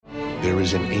there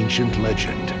is an ancient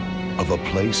legend of a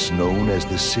place known as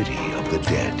the City of the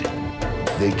Dead.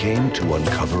 They came to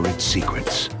uncover its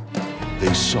secrets.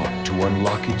 They sought to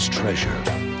unlock its treasure.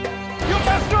 You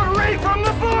must not read from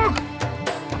the book!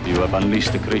 You have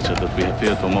unleashed a creature that we have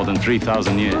feared for more than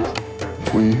 3,000 years.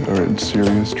 We are in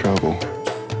serious trouble.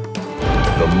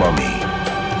 The Mummy.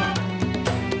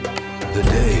 The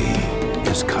day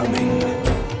is coming.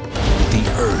 The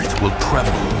earth will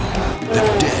tremble. The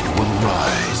dead will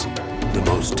rise. The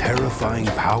most terrifying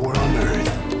power on earth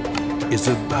is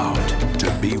about to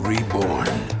be reborn.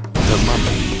 The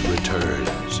Mummy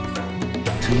returns.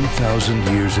 2,000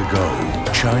 years ago,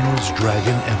 China's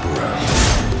Dragon Emperor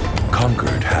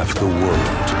conquered half the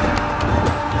world.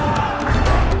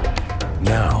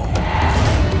 Now,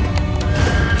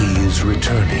 he is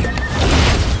returning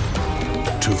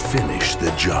to finish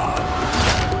the job.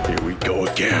 Here we go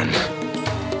again.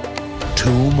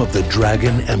 Tomb of the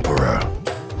Dragon Emperor.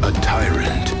 A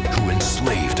tyrant who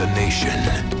enslaved a nation.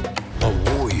 A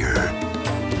warrior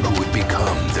who would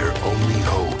become their only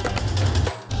hope.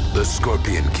 The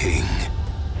Scorpion King.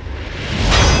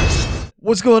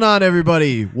 What's going on,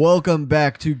 everybody? Welcome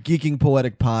back to Geeking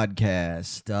Poetic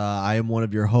Podcast. I am one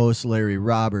of your hosts, Larry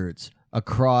Roberts.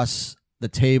 Across the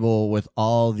table with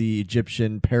all the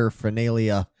Egyptian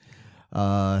paraphernalia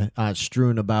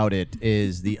strewn about it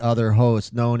is the other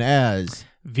host known as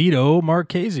Vito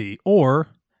Marchese or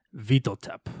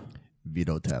Vitotep.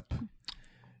 Vitotep.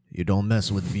 You don't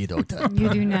mess with Vitotep. You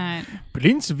do not.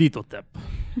 Prince Vitotep.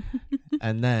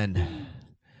 And then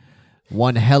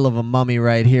one hell of a mummy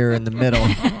right here in the middle.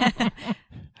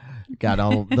 Got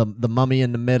all the mummy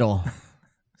in the middle.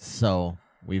 So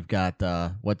we've got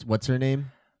what's her name?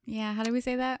 Yeah, how do we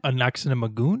say that?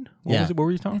 Anaxenamagoon? Yeah. What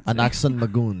were you talking? Anaxan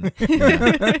Magoon.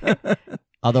 Yeah.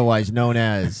 Otherwise known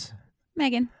as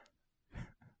Megan.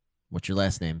 What's your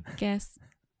last name? Guess.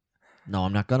 No,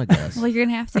 I'm not gonna guess. Well, you're going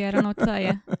to have to. I don't know what to tell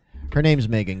you. Her name's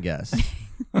Megan Guess.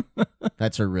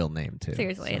 That's her real name too.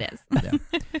 Seriously, it is. Yeah.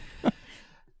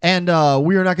 And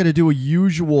we are not going to do a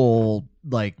usual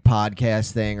like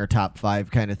podcast thing or top 5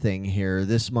 kind of thing here.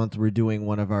 This month we're doing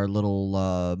one of our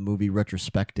little movie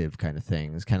retrospective kind of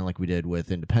things, kind of like we did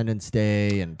with Independence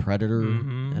Day and Predator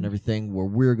and everything, where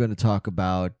we're going to talk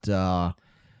about we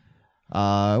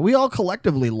all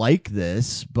collectively like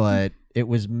this, but it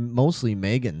was mostly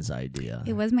Megan's idea.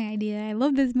 It was my idea. I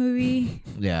love this movie.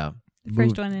 Yeah. The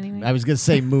first one, anyway. I was going to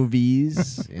say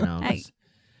movies, you know.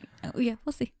 Oh, yeah,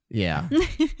 we'll see. Yeah.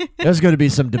 There's going to be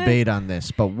some debate on this,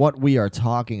 but what we are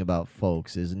talking about,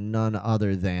 folks, is none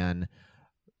other than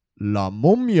La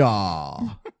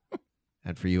Mumia.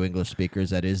 And for you English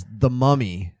speakers, that is The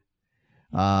Mummy.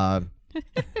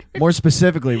 More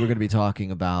specifically, we're going to be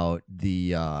talking about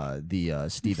the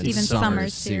Stephen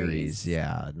Sommers series.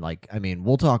 Yeah. Like, I mean,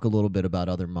 we'll talk a little bit about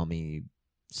other mummy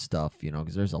stuff, you know,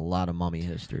 because there's a lot of mummy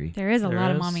history. There is a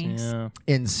lot of mummies. Yeah.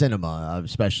 In cinema,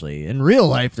 especially. In real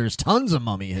life, there's tons of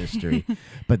mummy history.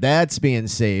 But that's being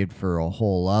saved for a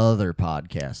whole other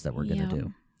podcast that we're going to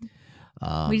do.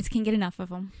 We just can't get enough of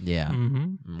them. Yeah,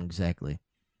 exactly.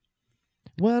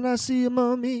 When I see a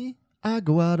mummy, I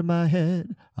go out of my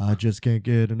head. I just can't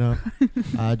get enough.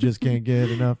 I just can't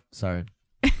get enough. Sorry.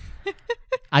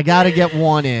 I got to get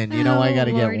one in. You know, I got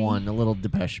to get one. A little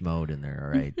Depeche Mode in there, all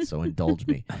right? So indulge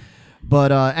me.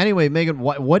 But anyway, Megan,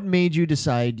 what made you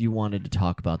decide you wanted to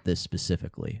talk about this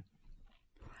specifically?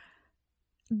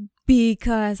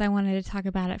 Because I wanted to talk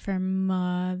about it for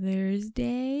Mother's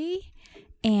Day.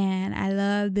 And I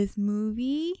love this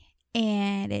movie.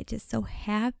 And it just so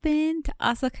happened to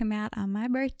also come out on my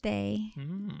birthday.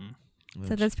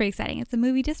 So that's pretty exciting. It's a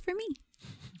movie just for me.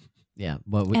 Yeah.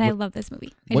 I love this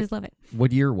movie. I just love it.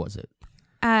 What year was it?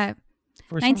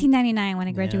 1999 when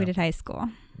I graduated high school.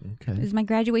 Okay. It was my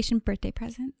graduation birthday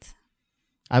present.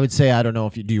 I would say, I don't know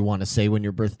if you want to say when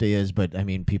your birthday is, but I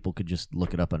mean, people could just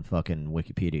look it up on fucking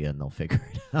Wikipedia and they'll figure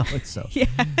it out. So yeah,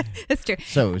 that's true.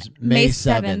 So it was May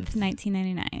 7th,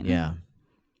 1999. Yeah.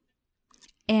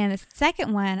 And the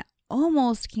second one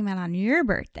almost came out on your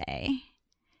birthday.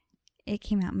 It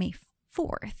came out May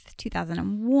 4th,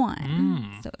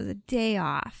 2001. So it was a day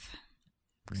off.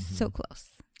 So close.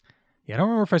 Yeah, I don't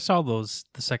remember if I saw the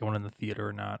second one in the theater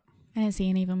or not. I didn't see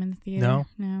any of them in the theater.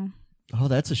 No? Oh,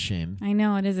 that's a shame. I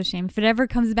know, it is a shame. If it ever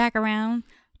comes back around,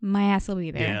 my ass will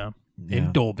be there. Yeah.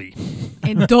 In Dolby.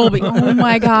 In Dolby. Oh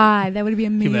my God. That would be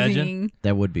amazing. Can you imagine?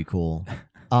 That would be cool.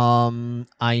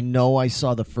 I know I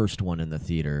saw the first one in the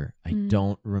theater. I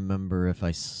don't remember if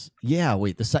yeah,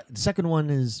 wait, the second one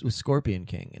was Scorpion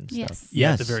King and stuff. Yes.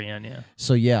 Yeah, at the very end, yeah.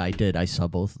 So yeah, I did. I saw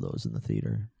both of those in the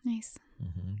theater. Nice.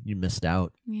 You missed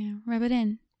out. Yeah, rub it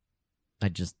in. I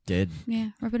just did. Yeah,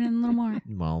 rub it in a little more.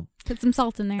 Well, Put some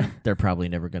salt in there. they're probably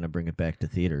never going to bring it back to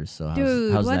theaters. So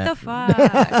Dude, how's what that? the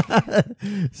fuck?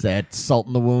 Is that salt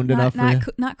in the wound enough for you?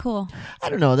 Not cool. I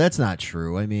don't know. That's not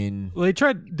true. I mean, Well,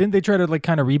 didn't they try to like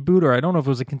kind of reboot, or I don't know if it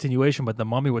was a continuation, but The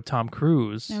Mummy with Tom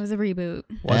Cruise. It was a reboot.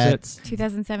 Was it?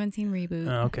 2017 reboot.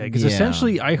 Okay, because Yeah.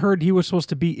 essentially I heard he was supposed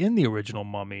to be in the original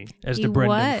Mummy as He the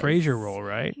Brendan was. Fraser role,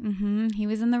 right? He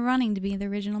was in the running to be the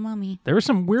original Mummy. There were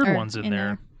some weird Or ones in in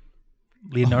there.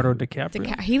 Leonardo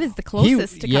DiCaprio. He was the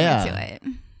closest to coming yeah. to it.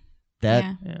 that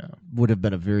Yeah. Yeah. would have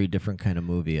been a very different kind of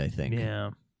movie, I think.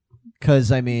 Yeah.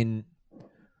 Because, I mean,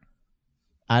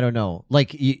 I don't know.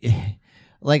 Like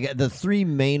the three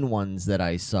main ones that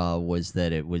I saw was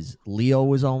that it was Leo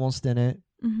was almost in it.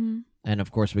 Mm-hmm. And,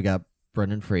 of course, we got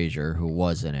Brendan Fraser, who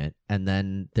was in it. And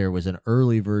then there was an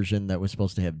early version that was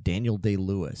supposed to have Daniel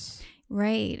Day-Lewis.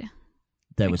 Right.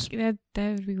 That was, That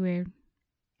would be weird.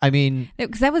 I mean,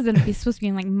 Because that was supposed to be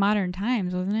in like modern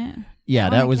times, wasn't it? yeah, That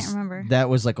that one I was can't remember. that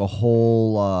was like a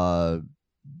whole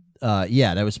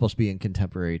yeah, that was supposed to be in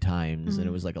contemporary times, and it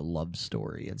was like a love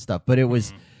story and stuff. But it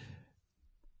was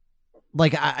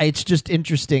like it's just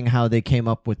interesting how they came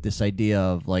up with this idea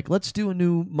of like, let's do a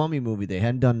new Mummy movie. They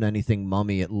hadn't done anything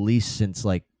Mummy at least since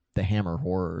like the Hammer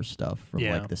horror stuff from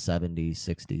Yeah. like the 70s,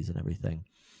 60s, and everything.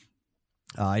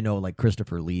 I know like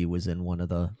Christopher Lee was in one of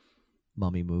the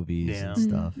Mummy movies Yeah. and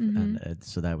stuff, Mhm. and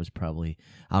so that was probably,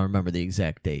 I don't remember the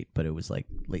exact date, but it was like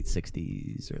late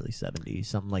 60s, early 70s,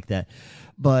 something like that.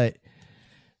 But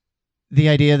the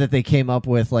idea that they came up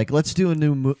with, like, let's do a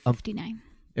new movie. 59.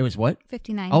 It was what?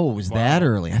 59. Oh, it was that Wow.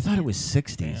 early. I thought it was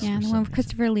 60s. Yeah, for the some one with reason.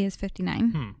 Christopher Lee is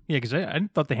 59. Yeah, because I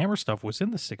thought the Hammer stuff was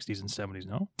in the 60s and 70s,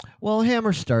 no? Well,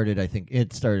 Hammer started, I think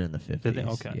it started in the 50s. Did they?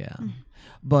 Okay. Yeah.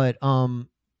 But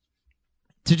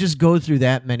to just go through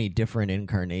that many different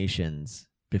incarnations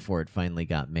before it finally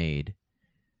got made.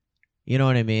 You know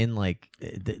what I mean? Like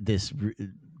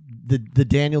the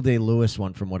Daniel Day-Lewis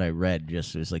one, from what I read,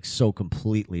 just was like so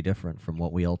completely different from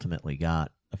what we ultimately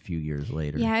got a few years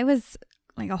later. Yeah, it was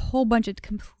like a whole bunch of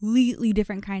completely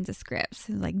different kinds of scripts.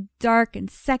 It was like dark and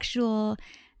sexual.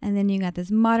 And then you got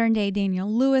this modern day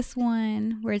Daniel Lewis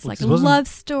one where it's Well, like 'cause a wasn't- love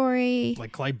story.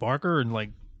 Like Clyde Barker and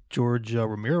like George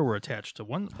Romero were attached to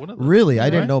one of them. Really? I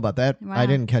didn't right? know about that. Wow. I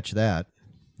didn't catch that.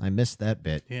 I missed that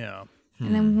bit. Yeah.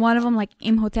 And then one of them, like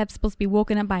Imhotep's supposed to be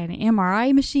woken up by an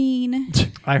MRI machine.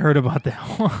 I heard about that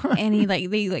one. And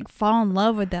they like fall in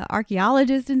love with the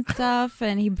archaeologist and stuff.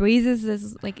 And he raises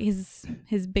this like his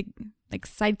big like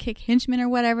sidekick henchman or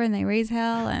whatever. And they raise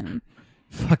hell. And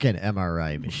Fucking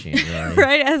MRI machine, right?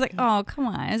 right. I was like, oh, come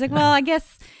on. I was like, well, I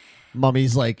guess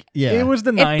Mummy's like, yeah. It was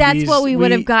the if 90s. that's what we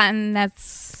would have gotten,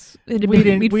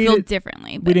 we'd feel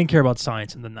differently. We But didn't care about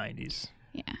science in the 90s.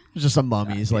 yeah. It's just a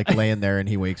mummy. He's like laying there and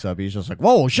he wakes up. He's just like,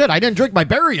 whoa, shit, I didn't drink my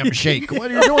barium shake. What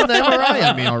are you doing the MRI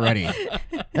on me already?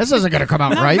 This isn't going to come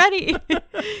out Not right. ready.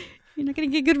 You're not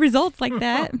going to get good results like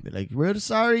that. Be like, we're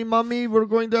sorry, mummy. We're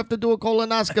going to have to do a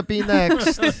colonoscopy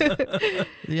next. The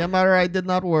MRI did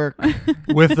not work.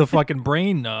 With the fucking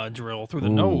brain drill through the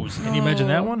nose. Can you imagine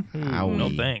that one? Owie. No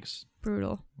thanks.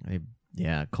 Brutal.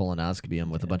 Yeah, colonoscopy him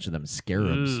with a bunch of them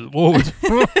scarabs. Whoa.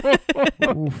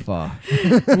 Oofa.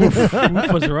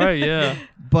 Oof was right, yeah.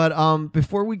 But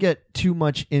before we get too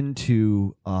much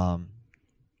into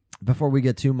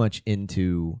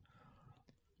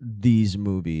these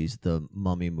movies, the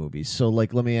Mummy movies. So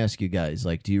like, let me ask you guys,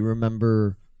 like, do you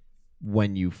remember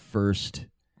when you first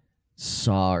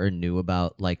saw or knew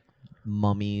about like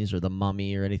mummies or the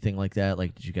Mummy or anything like that?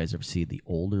 Like, did you guys ever see the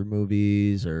older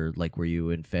movies, or like, were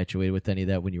you infatuated with any of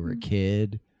that when you were a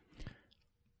kid?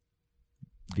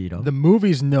 Vito? The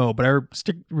movies, no, but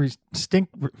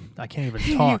I can't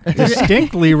even talk.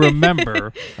 Distinctly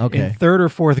remember Okay. in 3rd or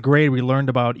 4th grade, we learned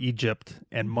about Egypt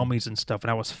and mummies and stuff,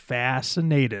 and I was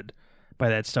fascinated by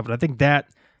that stuff. And I think that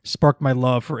sparked my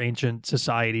love for ancient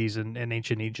societies and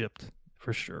ancient Egypt,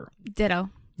 for sure. Ditto.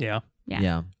 Yeah.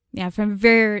 Yeah. Yeah, from a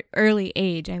very early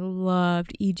age, I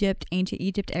loved Egypt, ancient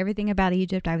Egypt, everything about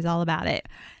Egypt. I was all about it.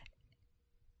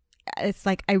 It's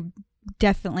like I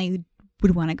definitely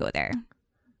would want to go there.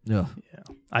 Ugh.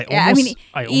 I Yeah, almost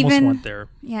even- went there.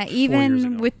 Yeah, 4 years even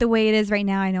ago. with the way it is right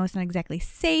now, I know it's not exactly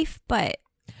safe, but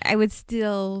I would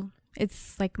still.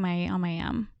 It's like on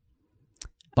my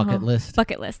Bucket list.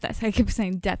 bucket list. That's I keep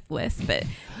saying death list, but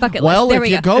bucket Well, list. There if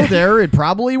we you go. go there, it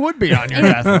probably would be on your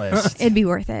death list. It'd be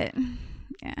worth it.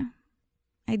 Yeah,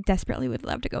 I desperately would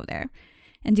love to go there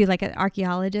and do like an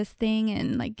archaeologist thing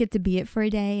and like get to be it for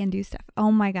a day and do stuff.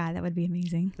 Oh my god, that would be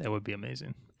amazing. That would be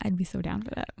amazing. I'd be so down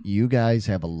for that. You guys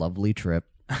have a lovely trip.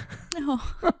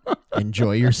 Oh.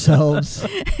 Enjoy yourselves.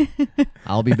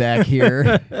 I'll be back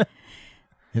here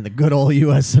in the good old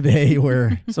U.S. of A.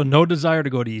 Where So no desire to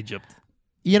go to Egypt.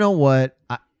 you know what,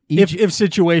 If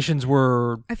situations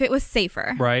were If it was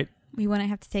safer, right. we wouldn't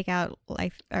have to take out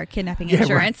life or kidnapping Yeah,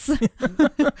 right. insurance.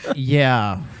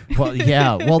 yeah,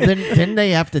 well, then didn't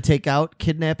they have to take out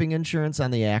kidnapping insurance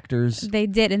on the actors? They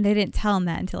did, and they didn't tell them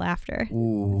that until after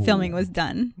Ooh. filming was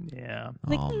done. Yeah.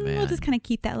 Like, Oh, we'll man. just kind of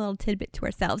keep that little tidbit to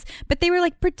ourselves. But they were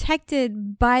like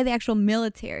protected by the actual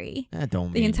military That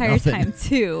don't the mean entire nothing. time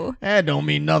too. That don't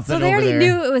mean nothing So they over already there.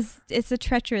 knew it's a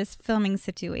treacherous filming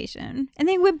situation, and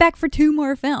they went back for 2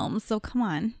 more films. So come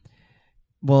on.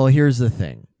 Well, here's the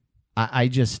thing. I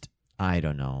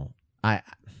don't know.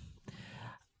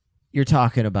 You're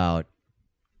talking about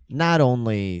not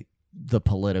only the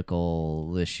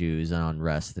political issues and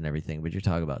unrest and everything, but you're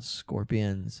talking about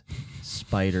scorpions,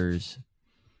 spiders,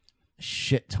 a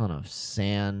shit ton of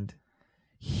sand,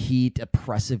 heat,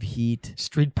 oppressive heat.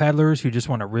 Street peddlers who just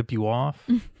want to rip you off.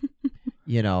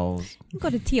 You know, You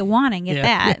can go to Tijuana and get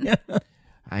that.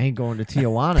 I ain't going to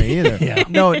Tijuana either. Yeah.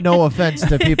 No offense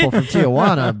to people from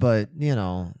Tijuana, but you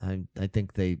know, I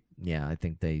think they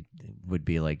would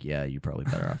be like, yeah, you probably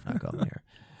better off not going here.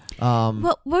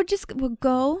 Well, we'll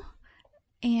go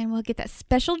and we'll get that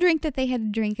special drink that they had to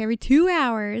drink every 2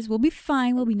 hours. We'll be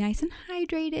fine. We'll be nice and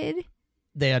hydrated.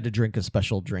 They had to drink a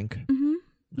special drink. Hmm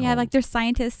Yeah, Oh. like their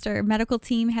scientists or medical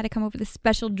team had to come up with a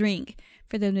special drink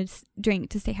for them to drink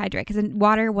to stay hydrated because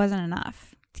water wasn't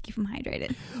enough to keep them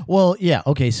hydrated. Well, yeah,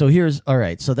 okay, so all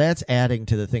right, so that's adding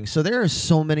to the thing. So there are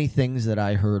so many things that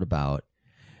I heard about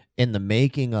in the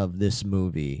making of this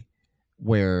movie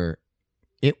where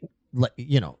it,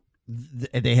 you know,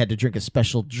 they had to drink a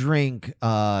special drink.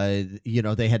 You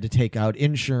know, they had to take out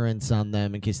insurance on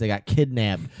them in case they got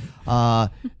kidnapped.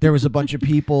 There was a bunch of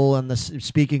people, and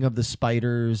speaking of the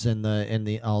spiders and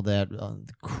the all that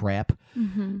crap,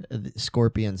 the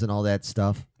scorpions and all that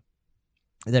stuff,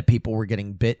 that people were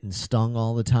getting bit and stung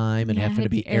all the time and Yeah, having to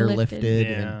be had to be airlifted airlifted.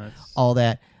 and it's- all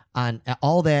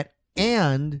that,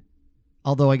 and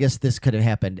although I guess this could have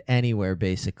happened anywhere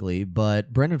basically,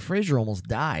 but Brendan Fraser almost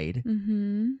died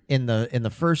Mm-hmm. in the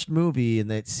first movie in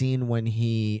that scene when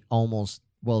he almost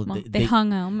They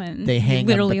hung him and they hang him,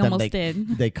 literally but then almost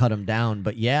did. they cut him down,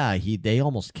 but yeah, they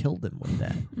almost killed him with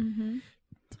that. Mm-hmm.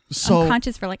 So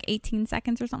Unconscious for like 18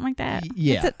 seconds or something like that.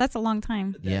 Yeah. That's a long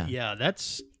time. yeah, Yeah,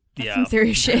 that's Some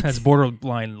serious shit. That's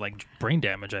borderline like brain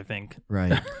damage, I think.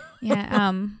 right.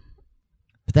 Yeah.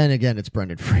 But then again, it's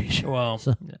Brendan Fraser. Well,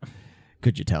 So- yeah.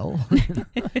 Could you tell?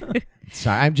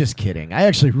 Sorry, I'm just kidding. I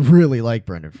actually really like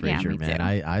Brendan Yeah, Fraser, me man.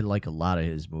 too. I like a lot of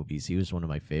his movies. He was one of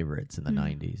my favorites in the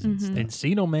 90s and stuff.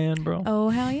 Encino Man, bro. Oh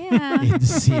hell yeah.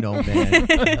 Encino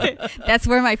Man. That's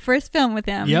where my first film with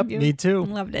him. Yep, You me too.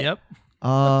 Loved it. Yep.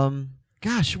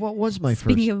 Gosh, what was my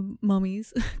Speaking first? of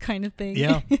mummies, kind of thing.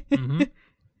 Yeah. hmm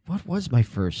What was my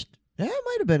first? It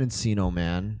might have been Encino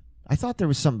Man. I thought there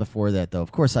was some before that though.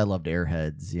 Of course, I loved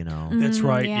Airheads. You know. That's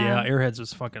right. yeah. Yeah. Airheads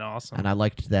was fucking awesome. And I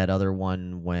liked that other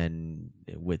one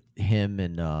with him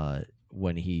and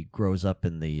when he grows up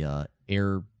in the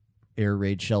air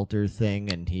raid shelter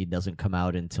thing, and he doesn't come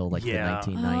out until like Yeah.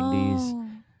 the 1990s. Oh,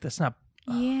 That's not.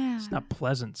 yeah. It's not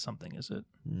pleasant. Something, is it?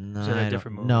 No, Is that a I don't-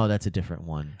 different movie? No, that's a different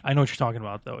one. I know what you're talking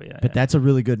about, though. Yeah. But that's a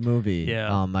really good movie.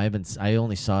 Yeah. I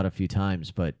only saw it a few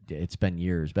times, but it's been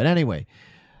years. But anyway,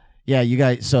 yeah, you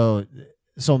guys. So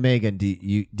Megan,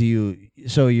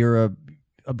 so you're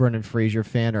a Brendan Fraser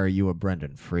fan, or are you a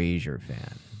Brendan Fraser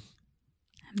fan?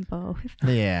 Both.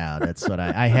 Yeah, that's what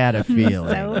I had a feeling.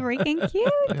 So freaking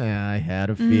cute. Yeah, I had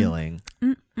a feeling.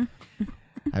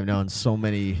 I've known so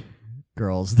many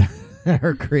girls that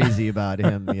are crazy about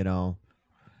him. You know,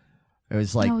 it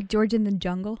was like, Oh, George in the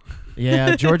Jungle.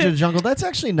 yeah, George of the Jungle. That's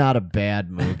actually not a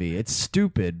bad movie. It's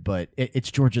stupid, but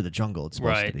it's George of the Jungle. It's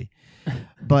supposed to Right. be.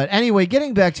 But anyway,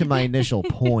 getting back to my initial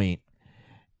point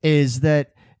is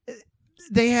that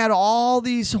they had all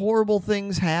these horrible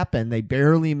things happen. They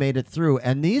barely made it through.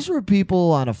 And these were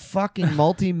people on a fucking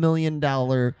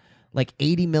multi-million-dollar, like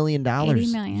 $80 million.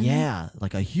 $80 million. Yeah,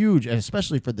 like a huge,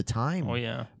 especially for the time. Oh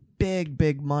yeah.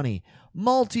 Big money.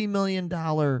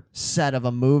 Multi-million-dollar set of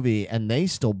a movie, and they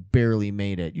still barely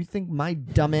made it. You think my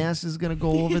dumbass is gonna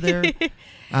go over there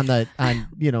on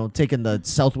taking the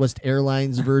Southwest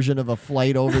Airlines version of a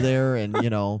flight over there and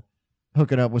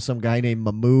hooking up with some guy named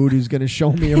Mahmood who's gonna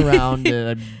show me around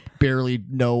and I barely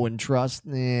know and trust?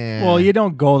 Nah. Well, you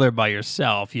don't go there by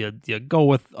yourself. You go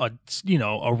with a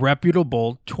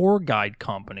reputable tour guide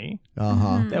company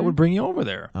Uh-huh. that would bring you over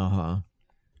there. Uh-huh.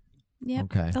 Yep.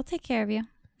 Okay. They'll take care of you.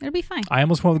 It'll be fine. I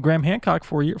almost went with Graham Hancock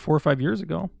 4 or 5 years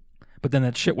ago, but then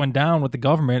that shit went down with the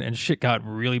government and shit got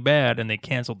really bad and they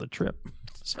canceled the trip.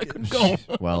 so I couldn't go.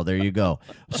 Well, there you go.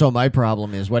 So my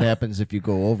problem is, what happens if you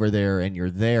go over there and you're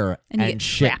there And you and get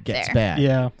shit trapped gets there. bad?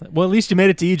 Yeah. Well, at least you made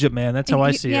it to Egypt, man. That's how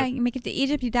I see Yeah, it. you make it to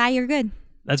Egypt, you die, you're good.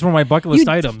 That's one of my bucket list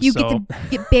items. You so. get to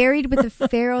get buried with the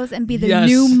pharaohs and be the Yes.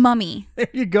 new mummy. There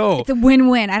you go. It's a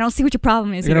win-win. I don't see what your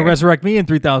problem is. You're going to here. resurrect me in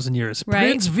 3,000 years. Right?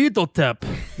 Prince Vitotep.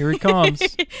 Here he comes.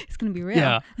 It's gonna be real.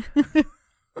 Yeah.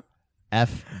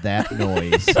 F that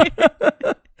noise.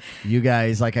 You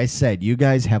guys, like I said, you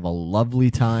guys have a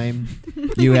lovely time.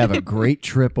 You have a great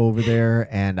trip over there,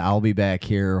 and I'll be back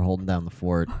here holding down the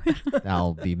fort.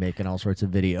 I'll be making all sorts of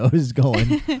videos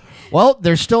going. Well,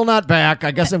 they're still not back.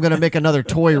 I guess I'm going to make another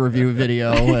toy review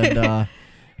video, and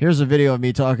here's a video of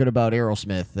me talking about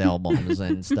Aerosmith albums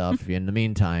and stuff. In the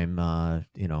meantime,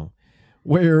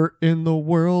 where in the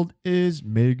world is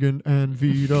Megan and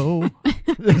Vito?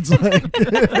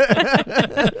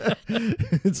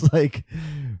 It's like,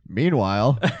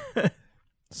 meanwhile,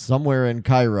 somewhere in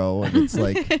Cairo, and it's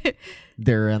like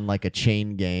they're in like a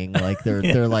chain gang, like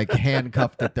they're like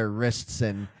handcuffed at their wrists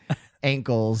and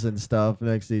ankles and stuff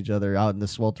next to each other out in the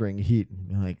sweltering heat.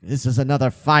 And like, this is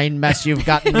another fine mess you've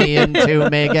gotten me into,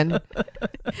 Megan.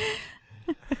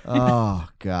 Oh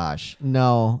gosh,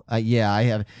 no, yeah, I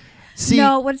have. See,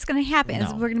 no, what's going to happen is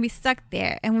No. we're going to be stuck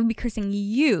there and we'll be cursing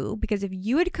you because if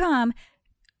you had come,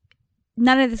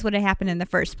 none of this would have happened in the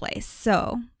first place.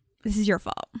 So this is your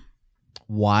fault.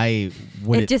 why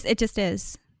would It just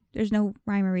is. There's no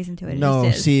rhyme or reason to it. It No,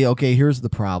 just is. see, okay, here's the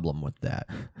problem with that.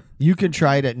 You can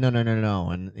try to, no.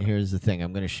 And here's the thing.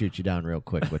 I'm going to shoot you down real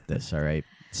quick with this, all right?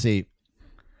 See,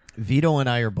 Vito and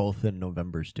I are both in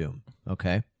November's Doom,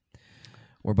 okay?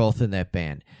 We're both in that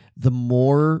band. The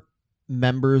more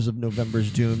members of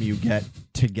November's Doom you get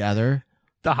together,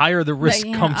 The higher the risk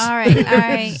Yeah, comes. all right.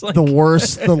 It's like- the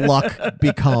worse the luck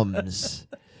becomes.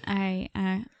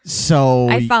 So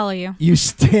I follow you. you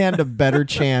stand a better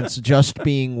chance just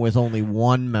being with only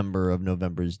one member of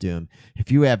November's Doom.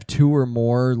 If you have two or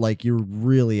more, like, you're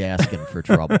really asking for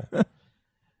trouble. That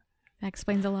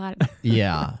explains a lot.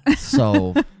 Yeah.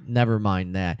 So never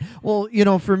mind that. Well,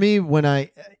 for me,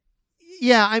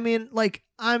 I mean, like,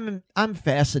 I'm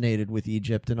fascinated with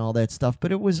Egypt and all that stuff,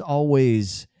 but it was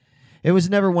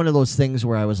never one of those things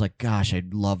where I was like, gosh,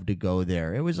 I'd love to go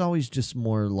there. It was always just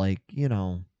more like,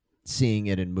 seeing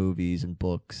it in movies and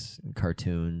books and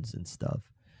cartoons and stuff.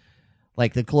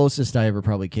 Like, the closest I ever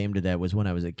probably came to that was when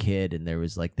I was a kid, and there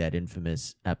was like that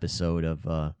infamous episode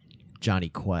of Johnny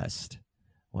Quest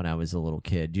when I was a little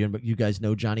kid. Do you guys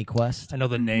know Johnny Quest? I know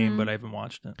the name, but I haven't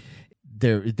watched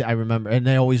it. I remember, and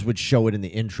they always would show it in the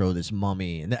intro, this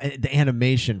mummy, and the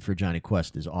animation for Johnny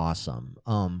Quest is awesome.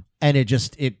 And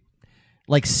it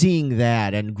like seeing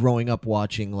that and growing up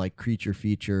watching like Creature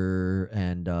Feature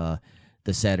and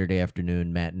the Saturday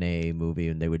afternoon matinee movie,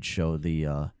 and they would show the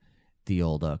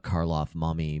old Karloff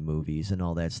mummy movies and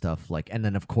all that stuff. Like, and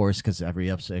then of course, because every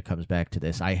episode it comes back to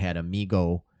this, I had a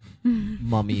Mego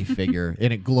mummy figure,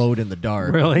 and it glowed in the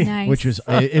dark. Really? Nice. Which was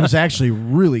it was actually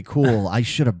really cool. I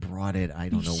should have brought it. I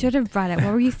don't You know. should have brought it.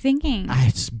 What were you thinking?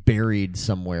 It's buried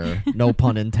somewhere. No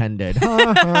pun intended.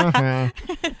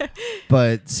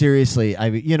 But seriously,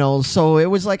 so it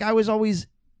was like I was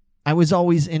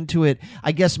always into it.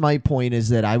 I guess my point is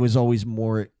that I was always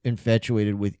more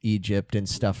infatuated with Egypt and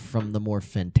stuff from the more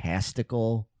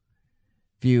fantastical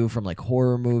view, from like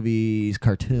horror movies,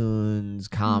 cartoons,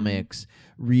 comics,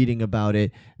 reading about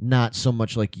it, not so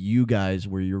much like you guys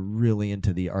where you're really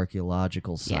into the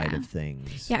archaeological side Yeah. of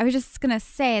things. Yeah, I was just going to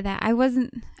say that I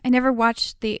never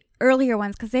watched the earlier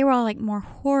ones because they were all like more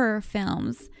horror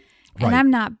films. And Right. I'm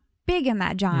not big in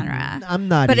that genre. I'm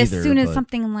not But either. as soon as but-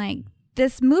 something like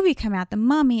this movie come out, The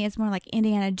Mummy is more like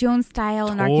Indiana Jones style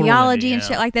and Totally, archaeology and yeah.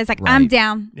 shit like that. It's like, I'm Right.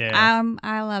 down. Yeah.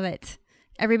 I love it.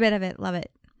 Every bit of it. Love it.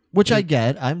 Which I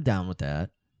get. I'm down with that.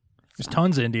 There's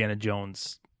tons of Indiana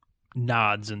Jones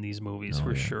nods in these movies Oh,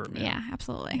 for yeah. sure. Man. Yeah,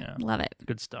 absolutely. Yeah. Love it.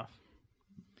 Good stuff.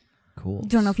 Cool.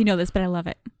 Don't know if you know this, but I love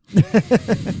it.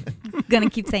 Gonna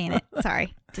keep saying it.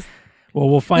 Sorry. Just Well,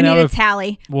 we'll we find need out a if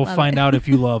tally. we'll Love find it. out if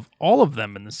you love all of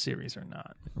them in the series or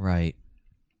not. Right.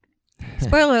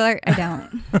 Spoiler alert, I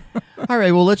don't. All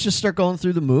right, well, let's just start going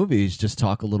through the movies. Just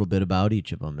talk a little bit about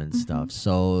each of them and stuff.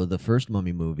 So the first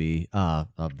Mummy movie of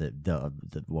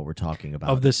the what we're talking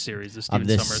about Of this series, the Stephen of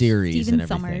this Summers. series Stephen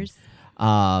and everything,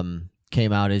 Summers.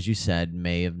 came out, as you said,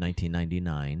 May of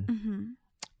 1999. Mm-hmm.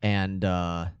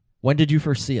 And when did you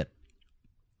first see it?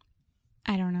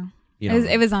 I don't know. You It don't was,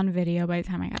 know. it was on video by the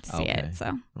time I got to see Okay. it.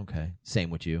 So Okay, same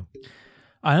with you.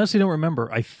 I honestly don't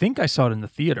remember. I think I saw it in the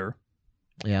theater,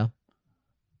 Yeah.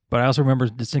 but I also remember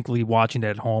distinctly watching it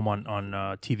at home on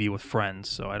TV with friends.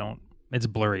 So I don't It's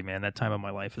blurry, man. That time of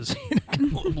my life is a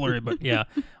little blurry, but yeah,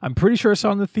 I'm pretty sure I saw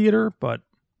it in the theater, but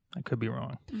I could be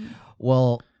wrong.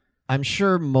 Well, I'm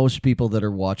sure most people that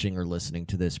are watching or listening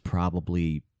to this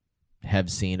probably have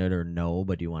seen it or know,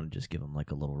 but do you want to just give them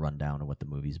like a little rundown of what the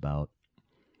movie's about?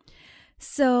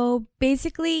 So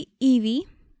basically, Evie,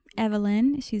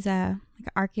 Evelyn, she's an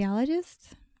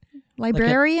archaeologist,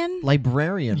 librarian.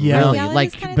 Librarian, Yeah. really? Archaeologist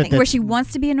Like, kind of but thing, where that's she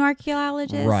wants to be an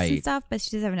archaeologist Right. and stuff, but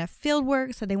she doesn't have enough field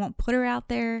work, so they won't put her out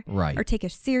there right. or take her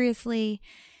seriously.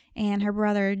 And her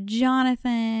brother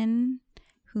Jonathan,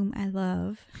 whom I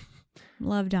love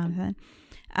Jonathan.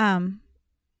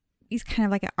 He's kind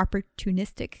of like an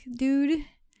opportunistic dude.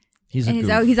 He's a And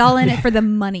goof. he's all in it for the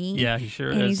money. Yeah, he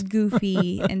sure And is. he's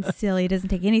goofy and silly. Doesn't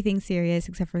take anything serious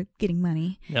except for getting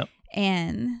money. Yep.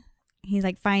 And he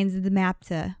like finds the map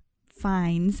for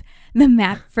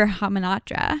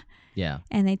Hamunaptra. Yeah.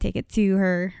 And they take it to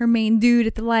her main dude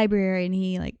at the library, and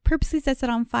he like purposely sets it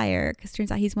on fire because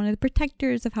turns out he's one of the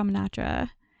protectors of Hamunaptra.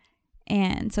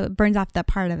 And so it burns off that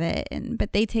part of it.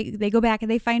 But they go back and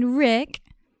they find Rick,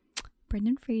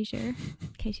 Brendan Fraser, in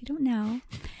case you don't know.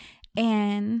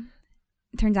 And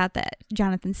it turns out that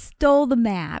Jonathan stole the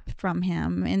map from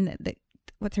him, and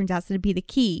what turns out to be the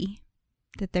key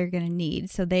that they're gonna need.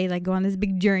 So they like go on this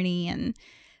big journey and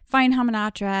find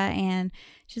Hamunaptra, and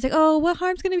she's like, "Oh, what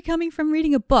harm's gonna be coming from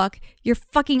reading a book? You're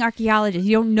fucking archaeologist.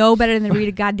 You don't know better than to read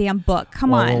a goddamn book.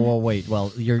 Come on." Whoa, wait.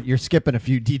 Well, you're skipping a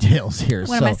few details here.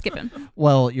 What am I skipping?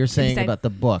 Well, you're saying Besides- about the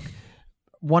book.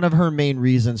 One of her main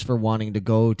reasons for wanting to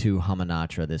go to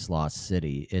Hamunaptra, this lost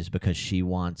city, is because she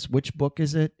wants. Which book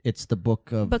is it? It's the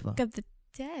Book of. Book of the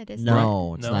Dead. Isn't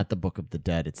No, it's No. not the Book of the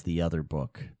Dead. It's the other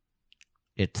book.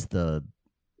 It's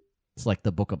like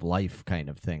the Book of Life kind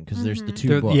of thing, because there's the 2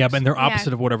 They're- books. yeah, but they're Yeah.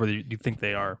 opposite of whatever you think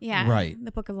they are. it? Yeah. Right.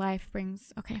 The Book of Life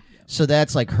brings. Okay. So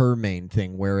that's like her main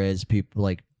thing, whereas people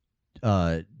like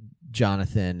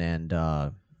Jonathan and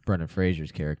Brendan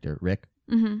Fraser's character, Rick,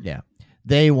 Mm-hmm. yeah,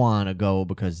 they want to go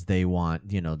because they want,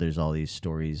 there's all these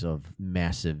stories of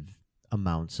massive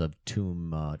amounts of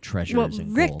tomb treasures Well,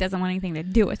 and Rick gold. doesn't want anything to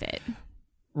do with it.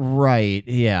 Right,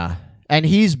 yeah. And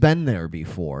he's been there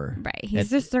before. Right. He's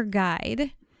just their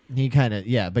guide. He kind of,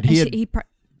 yeah, but And he had,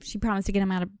 she promised to get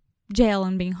him out of jail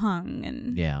and being hung,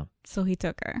 and yeah. so he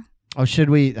took her. Oh, should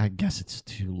we? I guess it's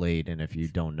too late. And if you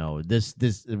don't know this,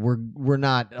 we're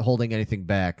not holding anything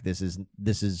back. This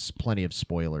is plenty of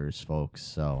spoilers, folks.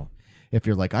 So if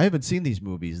you're like, I haven't seen these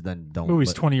movies, then don't. The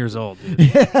movie's but- 20 years old. Dude.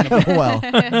 Well,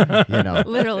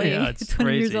 Literally, Yeah, it's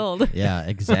 20 years crazy. old. yeah,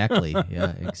 exactly.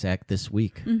 Yeah, exact this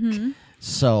week. Mm-hmm.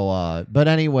 So, but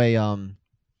anyway,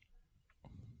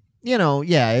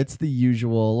 yeah, it's the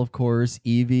usual, of course.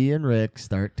 Evie and Rick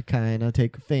start to kind of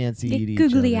take a fancy Get at each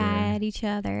googly other. eye at each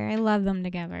other. I love them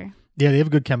together. Yeah, they have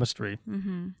good chemistry.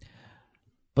 Mm-hmm.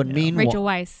 But Yeah. meanwhile, Rachel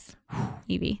Weisz,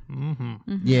 Evie.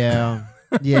 Mm-hmm. yeah,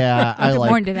 I More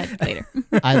like. into that later.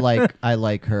 I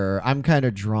like her. I'm kind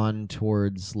of drawn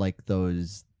towards like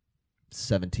those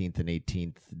 17th and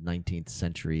 18th, 19th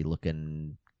century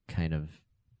looking kind of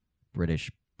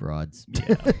British broads.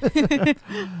 Yeah.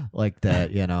 Like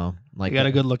that, like They got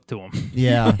a good look to them.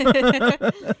 yeah.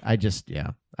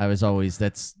 I was always,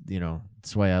 that's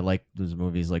why I like those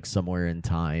movies like Somewhere in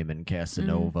Time and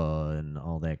Casanova and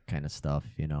all that kind of stuff,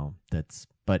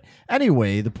 but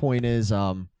anyway, the point is,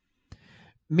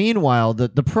 meanwhile,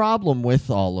 the problem with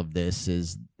all of this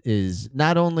is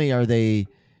not only are they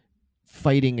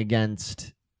fighting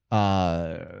against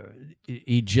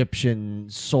Egyptian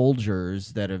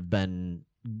soldiers that have been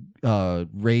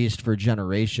raised for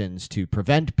generations to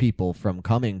prevent people from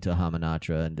coming to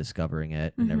Hamunaptra and discovering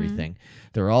it and everything.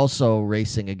 They're also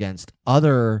racing against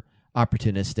other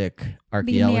opportunistic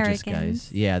archaeologist guys.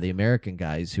 Americans. Yeah, the American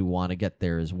guys who want to get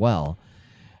there as well.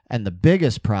 And the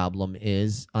biggest problem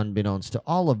is, unbeknownst to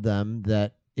all of them,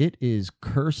 that it is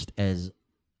cursed as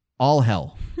all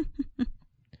hell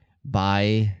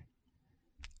by,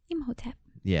 Imhotep.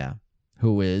 yeah,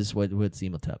 who is, what's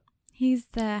Imhotep? He's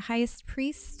the highest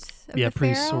priest of Yeah, the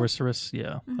priest, pharaoh. sorceress,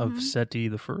 of Seti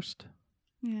the First.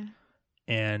 Yeah.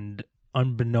 And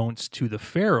unbeknownst to the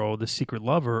pharaoh, the secret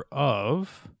lover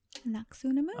of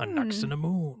Anaxunamun.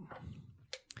 Anaxunamun.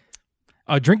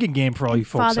 A drinking game for all you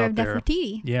folks Father out of there.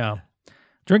 Nefertiti. Yeah.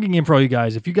 Drinking game for all you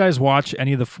guys. If you guys watch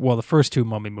any of the first 2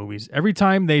 Mummy movies, every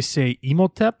time they say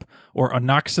Imhotep or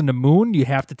Anaxunamun, you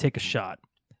have to take a shot.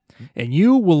 And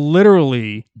you will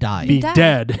literally Die. be Die.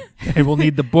 dead and will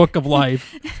need the Book of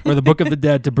Life or the Book of the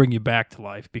Dead to bring you back to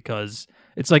life, because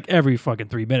it's like every fucking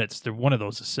 3 minutes, one of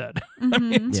those is said. I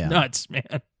mean, it's Yeah. nuts,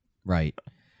 man. Right.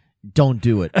 don't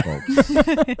do it,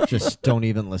 folks. Just don't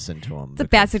even listen to them. It's a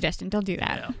bad suggestion. Don't do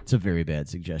that. It's a very bad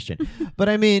suggestion. But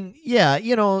I mean, yeah,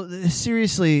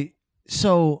 seriously.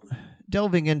 So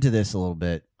delving into this a little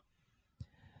bit,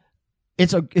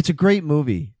 it's a great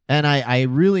movie, and I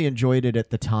really enjoyed it at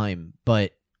the time.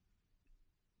 But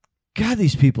God,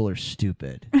 these people are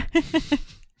stupid.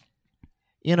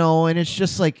 And it's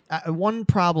just like one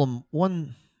problem.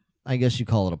 I guess you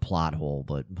call it a plot hole,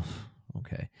 but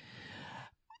okay.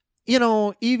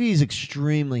 Evie's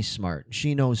extremely smart.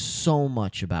 She knows so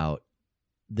much about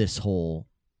this whole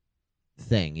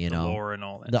thing, The lore and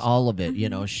all that. all of it.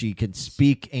 She can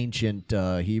speak ancient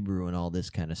Hebrew and all this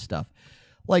kind of stuff.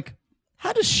 Like,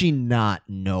 how does she not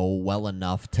know well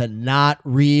enough to not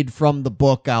read from the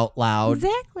book out loud?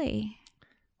 Exactly.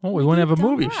 Well, we wouldn't have a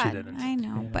Don't movie if she run. didn't. I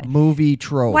know, but Movie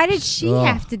trope. why did she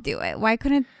have to do it? Why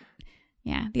couldn't?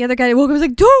 Yeah, the other guy woke up and was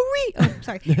like, "Don't read." Oh,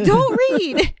 sorry, don't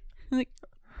read. Like,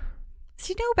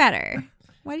 she knew better.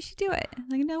 Why did she do it?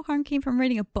 Like, no harm came from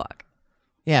reading a book.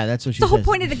 Yeah, that's what she It's the whole says.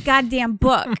 point of the goddamn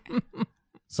book.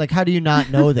 It's like, how do you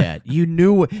not know that? You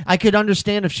knew. I could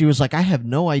understand if she was like, I have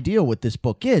no idea what this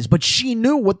book is, but she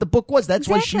knew what the book was. That's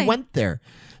why she Exactly. went there.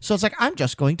 So it's like, I'm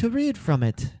just going to read from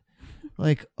it.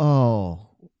 Like, oh,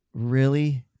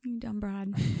 really? You dumb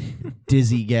broad.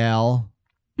 Dizzy gal.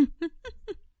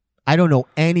 I don't know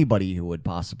anybody who would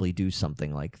possibly do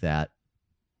something like that.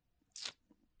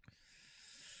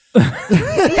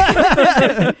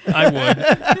 I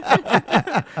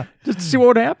would. Just to see what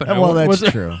would happen. Well, that's Was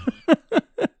it- true.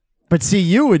 But see,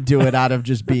 you would do it out of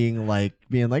just being like,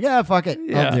 yeah, fuck it,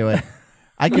 Yeah. I'll do it.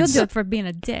 I You'll could, do it for being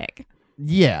a dick.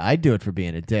 yeah, I'd do it for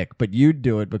being a dick. But you'd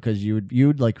do it because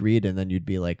you'd like read and then you'd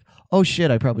be like, oh shit,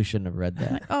 I probably shouldn't have read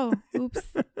that. Oh, oops.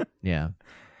 Yeah,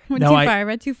 Went No, too I- far. I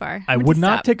read too far. I Went would to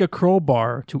not stop. take a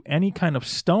crowbar to any kind of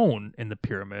stone in the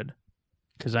pyramid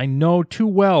because I know too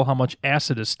well how much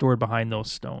acid is stored behind those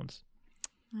stones.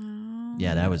 Oh.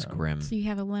 yeah, that was grim. So you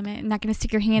have a limit. Not going to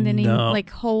stick your hand in any No. like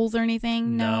holes or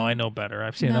anything. No, I know better.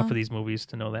 I've seen enough No. of these movies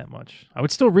to know that much. I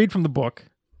would still read from the book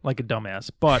like a dumbass,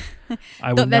 but I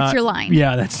Th- would that's not- your line.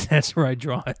 Yeah, that's where I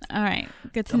draw it. All right,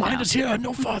 good to The know. line is here,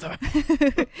 no further.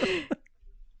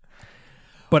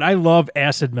 But I love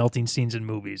acid melting scenes in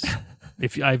movies.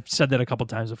 I've said that a couple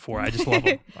times before. I just love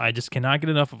them. I just cannot get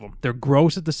enough of them. They're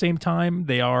gross at the same time.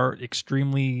 They are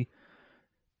extremely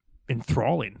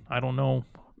enthralling. I don't know.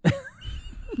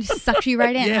 Just sucks you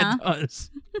right in, Yeah, huh? it does.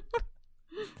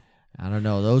 I don't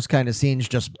know. Those kind of scenes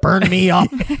just burn me up.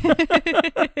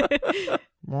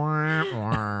 Wah,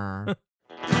 wah.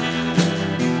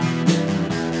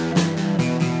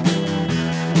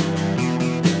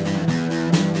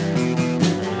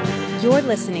 You're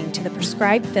listening to the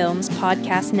Prescribed Films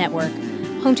Podcast Network,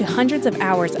 home to hundreds of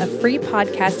hours of free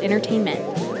podcast entertainment.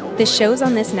 The shows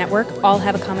on this network all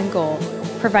have a common goal,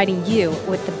 providing you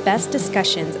with the best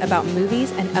discussions about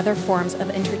movies and other forms of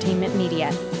entertainment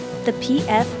media. The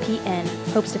PFPN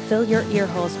hopes to fill your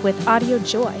earholes with audio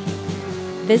joy.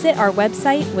 Visit our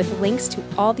website with links to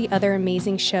all the other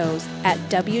amazing shows at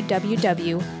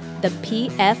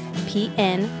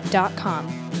www.thepfpn.com.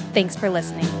 Thanks for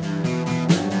listening.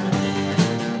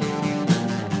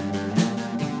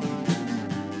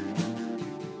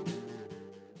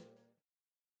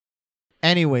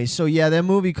 Anyway, so yeah, that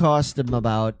movie cost them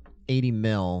about $80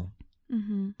 million.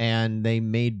 Mm-hmm. And they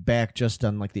made back just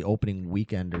on like the opening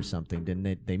weekend or something, didn't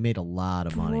it? They made a lot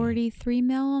of money. 43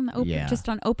 mil on the Yeah. just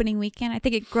on opening weekend. I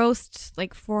think it grossed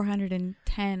like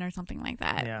 410 or something like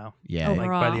that. Yeah. Yeah, Oh, Like by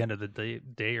Overall. the end of the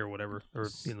day or whatever, or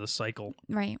the cycle.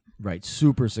 Right. right.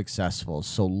 Super successful.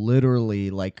 So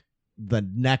literally, like the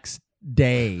next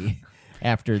day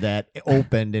after that it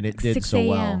opened and it did 6 so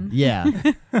well. a.m.. Yeah.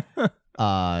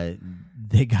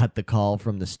 They got the call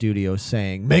from the studio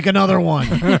saying, "Make another one."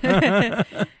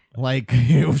 Like,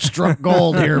 you've struck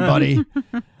gold here, buddy.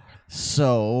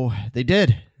 So they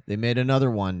did. They made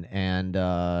another one, and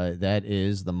that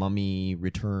is The Mummy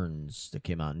Returns that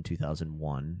came out in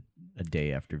 2001, a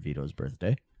day after Vito's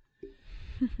birthday.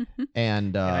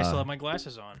 And And I still have my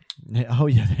glasses on. oh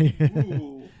yeah,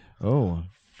 oh,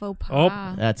 Faux pas.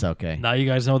 Oh. that's okay. Now you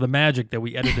guys know the magic that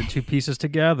we edited two pieces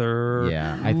together.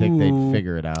 Yeah, I think they'd Ooh.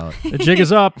 figure it out. The jig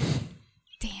is up.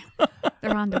 Damn.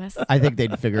 They're onto us. I think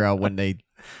they'd figure out when they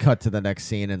cut to the next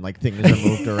scene and like things are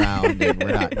moved around and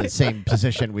we're not in the same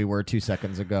position we were 2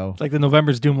 seconds ago. It's like the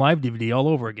November's Doom Live DVD all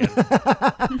over again.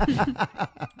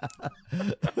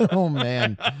 Oh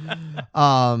man.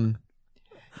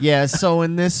 Yeah, so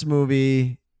in this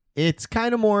movie it's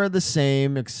kind of more of the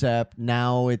same, except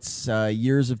now it's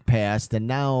years have passed and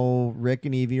now Rick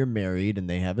and Evie are married and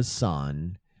they have a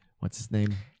son. What's his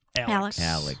name? Alex.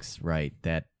 Alex, right.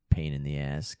 That pain in the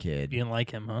ass kid. You didn't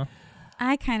like him, huh?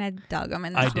 I kind of dug him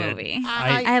in I this did. movie.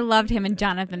 I- I loved him and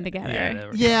Jonathan together.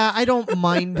 never- Yeah, I don't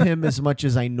mind him as much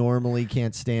as I normally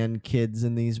can't stand kids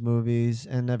in these movies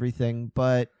and everything,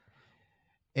 but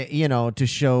to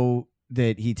show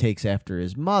that he takes after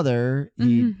his mother,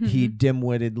 he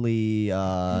dim-wittedly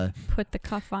Put the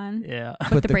cuff on. Yeah.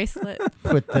 Put the bracelet.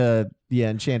 put the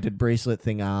enchanted bracelet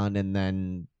thing on, and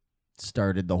then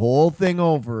started the whole thing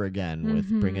over again with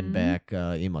bringing back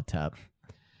Imhotep.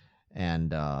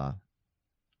 And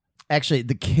actually,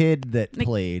 the kid that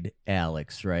played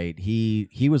Alex, right?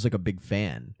 He was like a big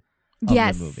fan of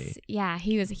Yes. the movie. Yeah,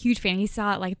 he was a huge fan. He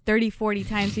saw it like 30, 40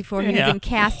 times before he was Yeah. even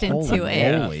cast into Holy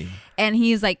it. moly. And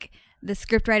he's like, the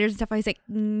script writers and stuff, he's like,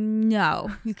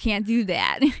 no, you can't do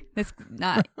that. That's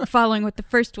not following what the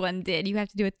first one did. You have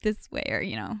to do it this way, or,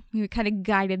 he kind of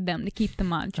guided them to keep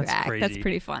them on track. That's That's crazy.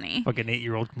 pretty funny. Fucking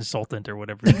 8-year-old consultant or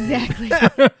whatever. Exactly.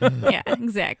 Yeah,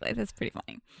 exactly. That's pretty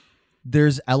funny.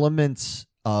 There's elements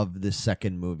of the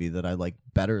second movie that I like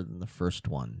better than the first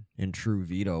one in true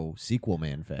Vito sequel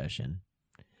man fashion.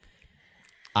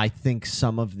 I think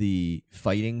some of the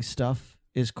fighting stuff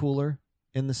is cooler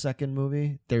in the second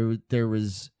movie. There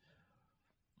was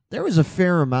a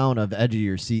fair amount of edge of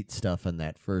your seat stuff in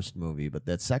that first movie, but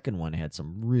that second one had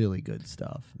some really good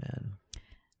stuff, man.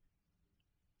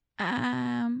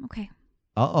 Okay.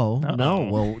 No. Uh-oh.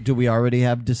 Well, do we already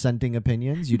have dissenting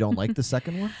opinions? You don't like the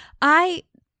second one? I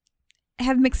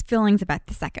have mixed feelings about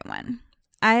the second one.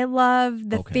 I love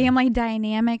the Okay. family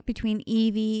dynamic between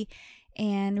Evie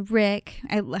and Rick.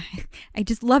 I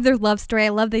just love their love story. I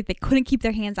love that they couldn't keep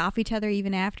their hands off each other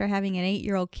even after having an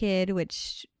 8-year-old kid,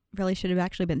 which really should have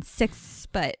actually been 6,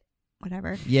 but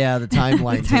whatever. Yeah, the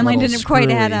timeline. The timeline didn't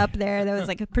quite add up there. There was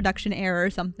like a production error or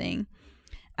something.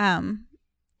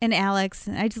 And Alex,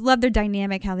 I just love their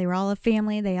dynamic, how they were all a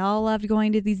family. They all loved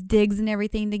going to these digs and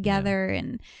everything together.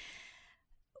 And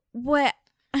what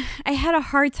I had a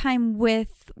hard time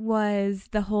with was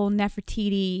the whole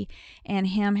Nefertiti and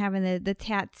him having the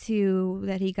tattoo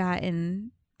that he got in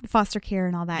foster care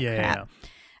and all that crap.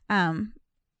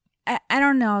 I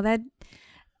don't know, that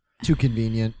Too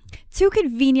convenient. too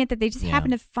convenient that they just Yeah.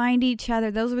 happened to find each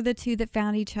other. Those were the two that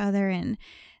found each other, and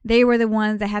they were the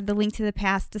ones that had the link to the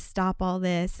past to stop all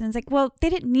this. And it's like, well, they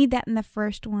didn't need that in the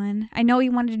first one. I know he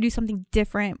wanted to do something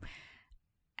different.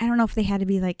 I don't know if they had to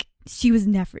be like, she was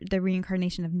the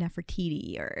reincarnation of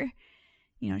Nefertiti, or,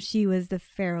 she was the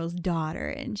pharaoh's daughter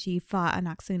and she fought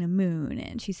on Moon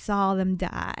and she saw them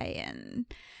die. And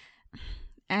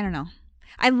I don't know.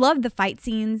 I love the fight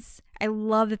scenes. I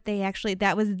love that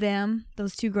that was them,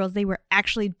 those two girls. They were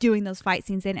actually doing those fight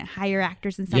scenes. They didn't hire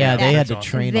actors and stuff Yeah, like they that. had to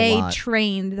train a lot. They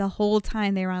trained the whole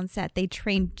time they were on set. They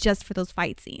trained just for those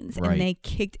fight scenes, Right. and they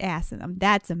kicked ass in them.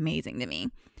 That's amazing to me.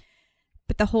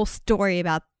 But the whole story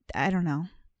about, I don't know.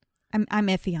 I'm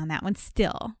iffy on that one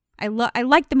still. I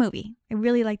like the movie. I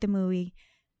really like the movie.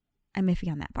 I'm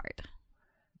iffy on that part.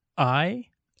 I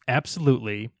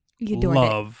absolutely You adored it.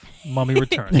 love Mummy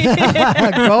Returns.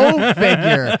 Go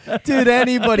figure. Did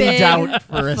anybody Big doubt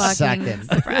for a fucking second?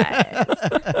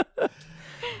 surprise.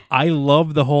 I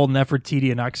love the whole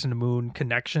Nefertiti and Moon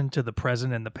connection to the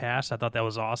present and the past. I thought that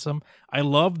was awesome. I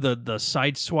love the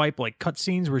side swipe like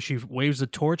cutscenes where she waves the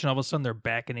torch and all of a sudden they're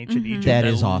back in ancient Egypt. That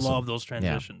is I awesome. love those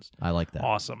transitions. I like that.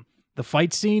 Awesome. The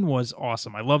fight scene was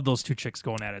awesome. I love those two chicks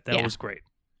going at it. That Yeah. was great.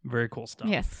 Very cool stuff.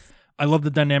 Yes. I love the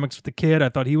dynamics with the kid. I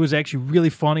thought he was actually really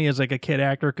funny as like a kid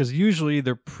actor because usually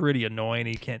they're pretty annoying.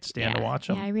 You can't stand to watch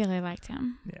them. Yeah, I really liked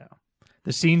him. Yeah.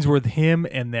 The scenes with him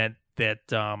and that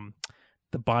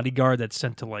the bodyguard that's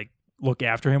sent to like look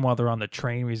after him while they're on the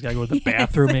train. He's got to go to the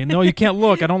bathroom. And, no, you can't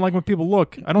look. I don't like when people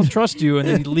look. I don't trust you. And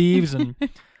then he leaves and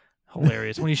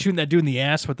hilarious. When he's shooting that dude in the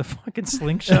ass with the fucking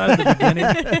slingshot at the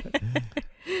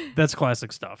beginning. That's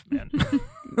classic stuff, man.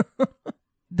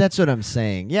 That's what I'm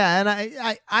saying. Yeah,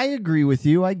 and I agree with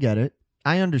you. I get it.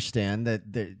 I understand that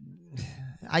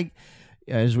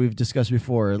as we've discussed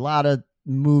before, a lot of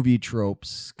movie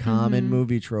tropes, common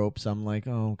movie tropes. I'm like,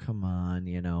 oh, come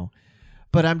on,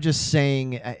 But I'm just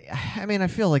saying, I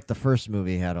feel like the first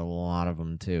movie had a lot of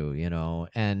them too,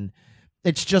 and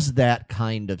it's just that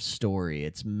kind of story.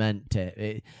 It's meant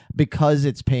to, because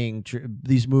it's paying,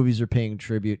 these movies are paying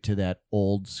tribute to that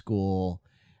old school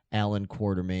Alan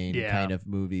Quartermain kind of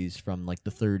movies from like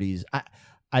the 30s.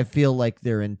 I feel like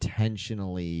they're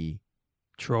intentionally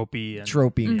tropey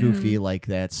and goofy like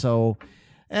that. So,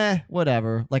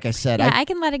 whatever. Like I said, Yeah, I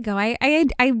can let it go. I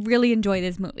really enjoy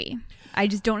this movie. I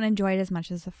just don't enjoy it as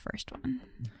much as the first one.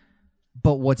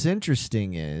 But what's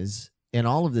interesting is, in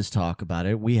all of this talk about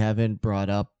it, we haven't brought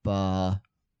up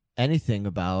anything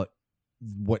about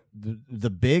what the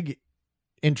big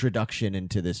introduction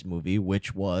into this movie,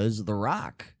 which was The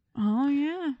Rock. Oh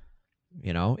yeah.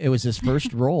 You know, it was his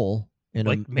first role in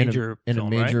Like major in a film,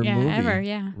 major right? Yeah, movie ever,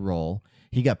 yeah. role.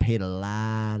 He got paid a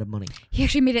lot of money. He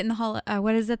actually made it in the hall.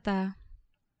 What is it? The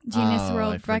Guinness I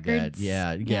World forget. Records.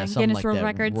 Yeah, something Guinness like World that.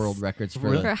 Records. World records for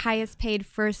Really? the For highest paid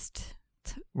first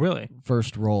Really?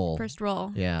 first role.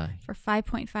 role. Yeah. For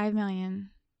 $5.5 million.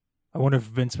 I wonder if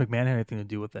Vince McMahon had anything to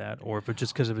do with that, or if it's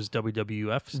just because of his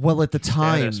WWF. Well, at the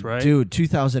time, status, right? dude,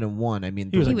 2001. I mean,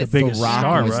 He was like the biggest Rock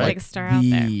star, was right? like Biggest star out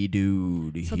there. the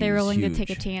dude. So He they were was willing to huge. take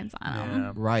a chance on him.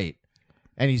 Yeah. Right.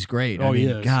 And he's great. Oh, I he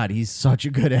mean, is. God, he's such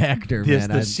a good actor, This,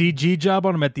 man. the CG job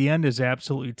on him at the end is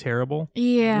absolutely terrible.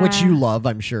 Yeah. Which you love,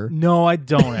 I'm sure. No, I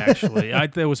don't actually. I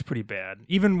thought it was pretty bad.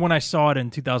 Even when I saw it in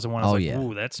 2001, I was Oh, like, yeah.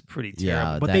 "Ooh, that's pretty Yeah,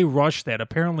 terrible." But that- they rushed that.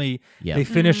 Apparently, Yeah. they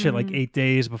finished it like 8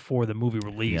 days before the movie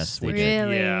release. Yes, they which- did.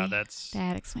 Really? Yeah, that's.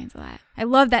 That explains a lot. I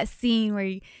love that scene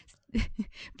where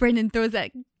Brendan throws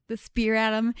the spear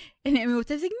at him, and everyone's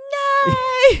like, "No!"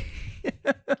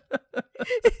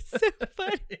 It's so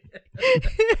funny.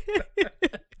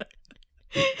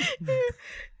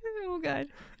 Oh God,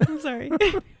 I'm sorry.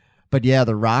 But yeah,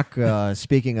 The Rock,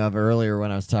 speaking of earlier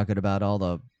when I was talking about all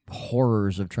the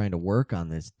horrors of trying to work on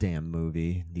this damn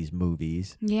movie, these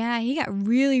movies. Yeah, he got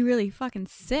really, really fucking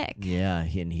sick. Yeah,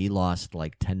 and he lost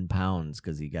like 10 pounds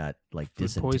because he got like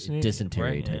Food poisoning,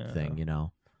 dysentery right, type yeah. thing, you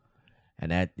know.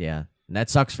 And that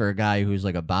sucks for a guy who's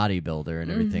like a bodybuilder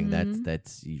and everything.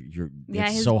 That's Yeah,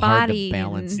 it's his so hard body to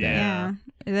balance and, that.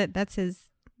 yeah, that's his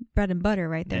bread and butter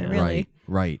right there. Yeah. Really.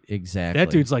 Right, exactly. That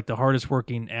dude's like the hardest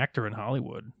working actor in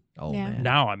Hollywood. oh Yeah. man.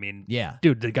 Now, I mean, Yeah.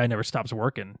 dude, the guy never stops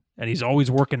working, and he's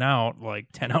always working out like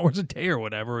 10 hours a day or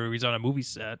whatever. Or he's on a movie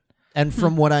set. And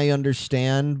from what I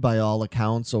understand, by all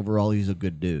accounts, overall he's a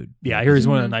good dude. Yeah, I hear he's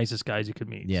one of the nicest guys you could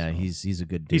meet. Yeah, so. he's a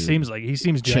good dude. He seems genuine,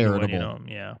 you Charitable. know.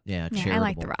 Yeah. Yeah, Yeah, charitable. I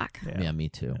like The Rock. Yeah, me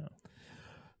too. Yeah.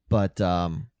 But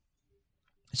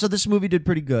so this movie did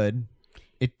pretty good.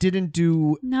 It didn't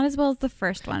do Not as well as the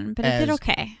first one, but it did As-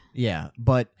 okay. yeah,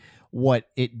 but what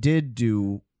it did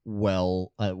do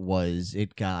well was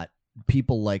it got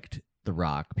people liked The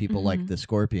Rock, people liked the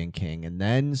Scorpion King, and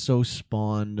then so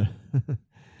spawned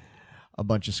a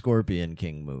bunch of Scorpion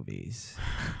King movies.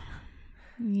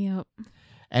 Yep.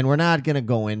 And we're not going to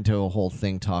go into a whole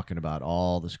thing talking about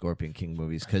all the Scorpion King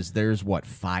movies because there's,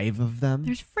 5 of them?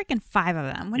 There's freaking 5 of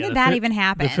them. When Yeah, did the that fifth- even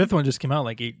happen? The fifth one just came out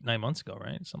like 9 months ago,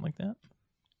 right? Something like that.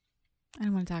 I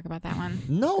don't want to talk about that one.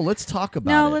 No, let's talk about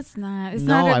No, it. let's not. It's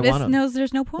No, not. I It's, wanna- no,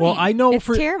 there's no point. Well, I know it's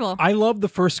for terrible. I love the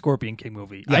first Scorpion King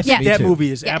movie. I Yes, think me that too. movie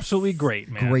is Yes. absolutely great,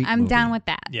 man. Great I'm movie. down with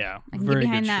that. Yeah, I can very get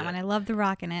behind good that shit. one. I love The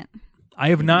Rock in it. I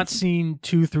have not seen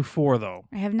 2 through 4 though.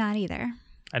 I have not either.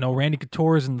 I know Randy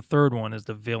Couture is in the third one as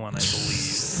the villain, I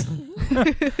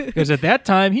believe. Because at that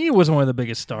time he was one of the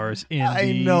biggest stars in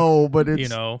I know, but it's you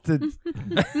know.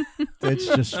 it's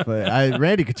just fun.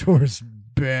 Randy Couture's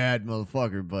bad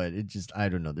motherfucker, but it just I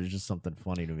don't know. There's just something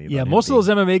funny to me. Yeah, about most him of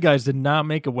those MMA guys did not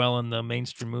make it well in the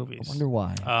mainstream movies. I wonder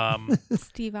why.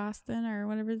 Steve Austin or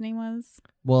whatever his name was.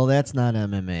 Well, that's not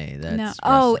MMA. That's no.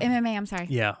 Oh, wrestling. MMA. I'm sorry.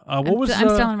 Yeah. What I'm, was? I'm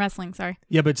still in wrestling. Sorry.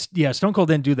 Yeah, but Stone Cold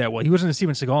didn't do that well. He was in a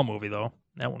Steven Seagal movie though.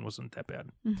 That one wasn't that bad.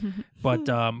 But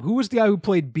who was the guy who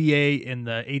played BA in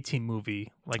the 18 movie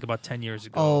like about 10 years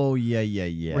ago? Oh yeah.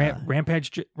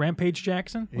 Rampage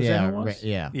Jackson. Was yeah, that who it was?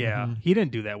 yeah. Yeah, Mhm. he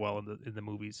didn't do that well in the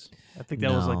movies. I think that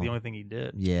was like No. the only thing he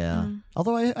did. Yeah.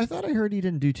 Although I thought I heard he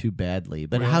didn't do too badly.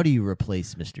 But Really? how do you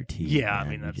replace Mr. T? Yeah, I man?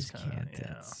 mean, You that's just kinda- can't.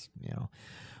 yeah. It's, you know.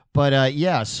 But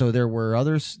yeah, so there were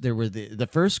others. There were the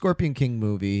first Scorpion King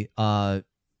movie.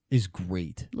 Is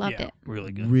great. Loved Yeah, it.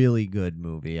 really good. Really good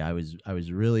movie. I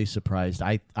was really surprised.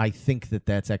 I think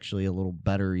that's actually a little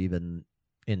better even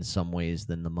in some ways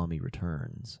than The Mummy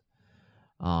Returns.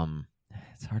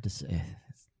 It's hard to say.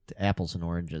 It's apples and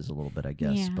oranges a little bit, I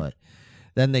guess. Yeah. But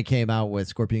then they came out with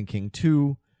Scorpion King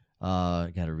 2.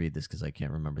 I got to read this because I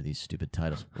can't remember these stupid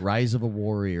titles. Rise of a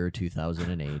Warrior,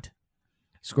 2008.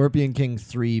 Scorpion King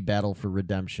 3, Battle for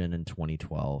Redemption in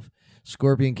 2012.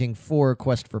 Scorpion King 4,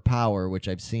 Quest for Power, which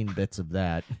I've seen bits of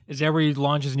that. Is that where he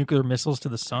launches nuclear missiles to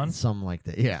the sun? Something like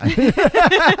that, yeah.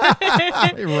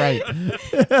 Right.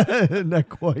 Not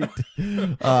quite.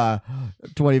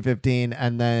 2015.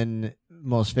 And then,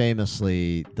 most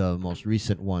famously, the most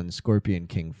recent one, Scorpion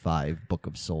King 5, Book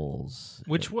of Souls.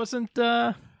 Which wasn't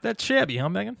that shabby, huh,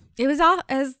 Megan? It was all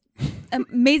as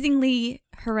amazingly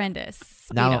horrendous.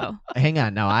 Now, you know. hang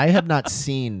on. Now, I have not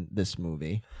seen this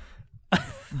movie,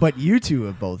 but you two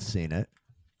have both seen it.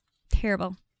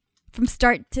 Terrible. From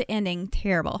start to ending,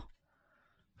 terrible.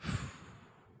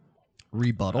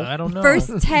 Rebuttal. I don't know.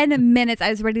 First 10 minutes, I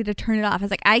was ready to turn it off. I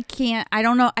was like, I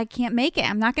don't know. I can't make it.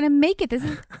 I'm not going to make it. This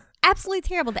is absolutely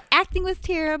terrible. The acting was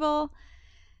terrible.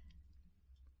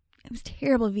 It was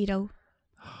terrible, Vito.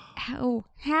 How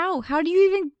do you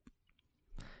even?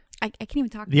 I can't even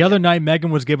talk. The other night,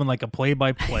 Megan was given like a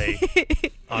play-by-play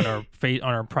on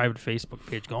our private Facebook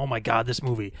page. Go, oh my God, this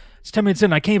movie! It's 10 minutes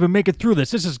in, I can't even make it through this.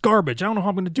 This is garbage. I don't know how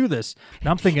I'm going to do this. And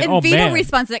I'm thinking, and oh Vito man.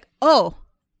 responds like, oh,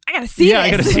 I gotta see this. Yeah,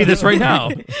 I gotta see this right now.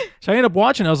 So I ended up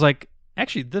watching. I was like,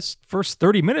 actually, this first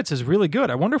 30 minutes is really good.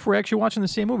 I wonder if we're actually watching the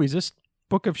same movie. Is this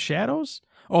Book of Shadows?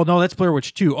 Oh no, that's Blair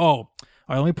Witch 2. Oh,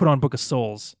 I only put on Book of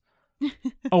Souls.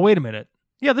 Oh, wait a minute.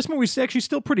 Yeah, this movie's actually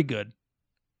still pretty good.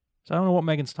 So I don't know what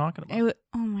Megan's talking about.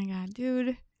 Oh my God,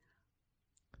 dude.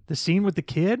 The scene with the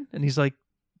kid, and he's like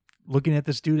looking at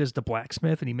this dude as the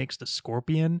blacksmith, and he makes the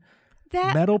scorpion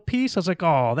metal piece. I was like,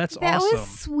 oh, that's awesome. That was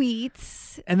sweet.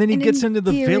 And then he gets into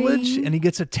the endearing. village, and he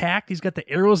gets attacked. He's got the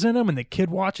arrows in him, and the kid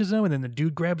watches him, and then the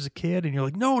dude grabs the kid, and you're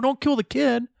like, no, don't kill the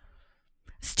kid.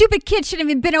 Stupid kid shouldn't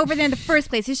have even been over there in the first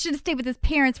place. He should have stayed with his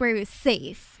parents where he was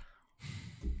safe.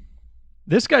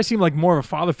 This guy seemed like more of a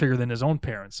father figure than his own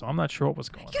parents, so I'm not sure what was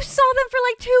going on. You saw them for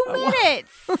like 2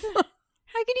 minutes.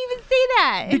 How could you even say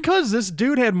that? Because this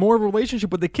dude had more of a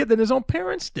relationship with the kid than his own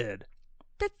parents did.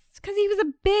 That's because he was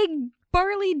a big,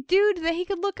 burly dude that he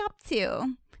could look up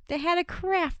to, that had a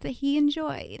craft that he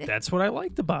enjoyed. That's what I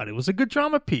liked about it. It was a good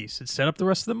drama piece. It set up the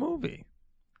rest of the movie.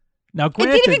 Now, It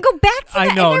granted, didn't even go back to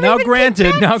that. I know. It never Now, even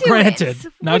granted. came Now, back to granted.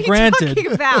 it. Now, What are you granted.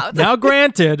 talking about? Now,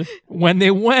 granted, when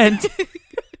they went,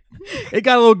 it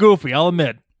got a little goofy. I'll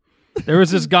admit. There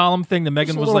was this Gollum thing that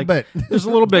Megan Just a was little like, bit. there's a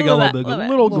little bit, a little bit, little a bit.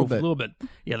 little Little goofy, a bit. little bit.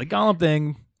 Yeah, the Gollum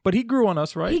thing, but he grew on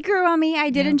us, right? He grew on me. I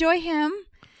did enjoy him.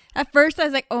 At first, I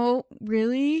was like, oh,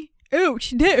 really?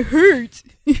 Ouch, that hurts.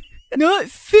 Not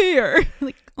fair.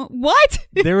 Like, what?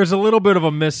 There was a little bit of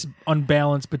a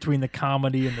unbalance between the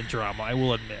comedy and the drama, I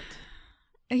will admit.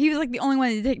 He was like the only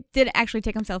one that didn't actually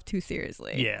take himself too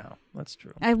seriously. Yeah, that's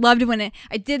true. I loved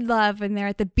I did love when they're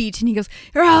at the beach and he goes,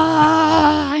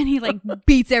 "Rah!" and he like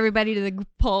beats everybody to the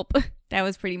pulp. That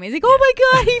was pretty amazing. Oh my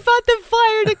God, he fought the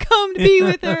fire to come to be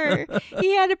with her.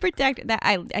 He had to protect that.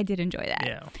 I did enjoy that.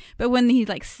 Yeah. But when he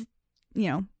like,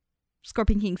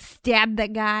 Scorpion King stabbed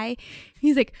that guy,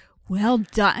 he's like, well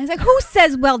done. I was like, who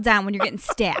says well done when you're getting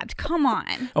stabbed? Come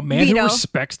on. A man Vito. who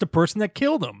respects the person that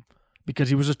killed him because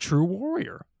he was a true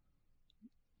warrior.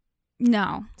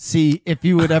 No. See, if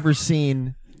you had ever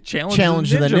seen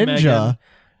Challenge the Ninja, Megan,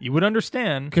 you would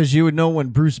understand. because you would know when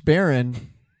Bruce Barron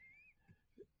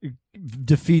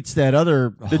defeats that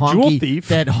other jewel thief.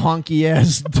 that honky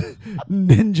ass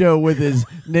ninja with his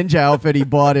ninja outfit he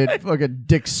bought at fucking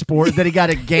Dick's Sport that he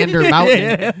got at Gander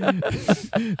Mountain.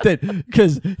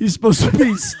 Because he's supposed to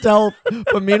be stealth,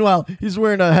 but meanwhile he's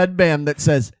wearing a headband that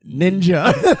says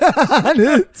ninja on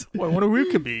it. Boy, I wonder who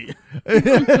it could be.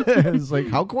 It's like,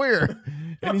 how queer.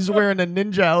 And he's wearing a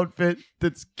ninja outfit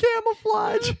that's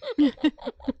camouflage.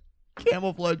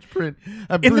 Camouflage print.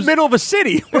 In the middle of a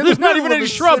city where there's not even any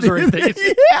shrubs or anything.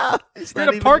 Yeah. You're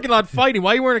in a parking lot fighting.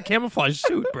 Why are you wearing a camouflage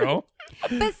suit, bro?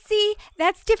 But see,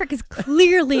 that's different because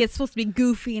clearly it's supposed to be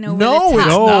goofy and over No, the it's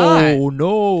top. not.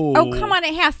 No. Oh, come on.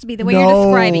 It has to be the way you're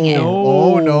describing it. No,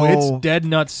 Oh, no. It's dead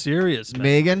nut serious, man.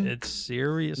 Megan? It's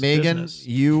serious Megan, business.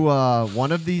 you,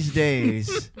 one of these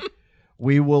days,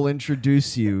 we will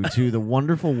introduce you to the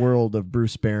wonderful world of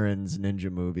Bruce Barron's ninja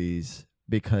movies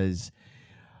because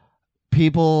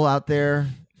people out there,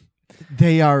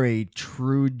 they are a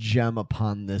true gem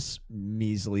upon this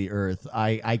measly earth.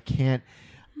 I can't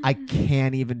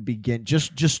even begin.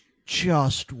 Just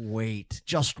wait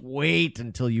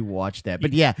until you watch that.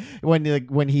 But yeah,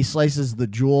 when he slices the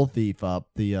jewel thief up,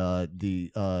 the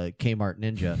Kmart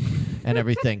ninja and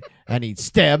everything, and he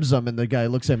stabs him, and the guy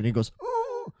looks at him and he goes,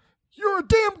 "Oh, you're a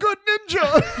damn good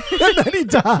ninja," and then he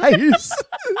dies.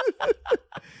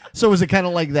 So was it kind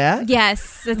of like that?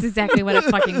 Yes, that's exactly what it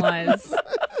fucking was.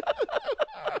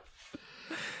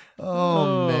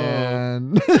 Oh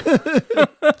man.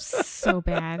 So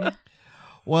bad.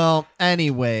 Well,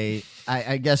 anyway,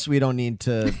 I guess we don't need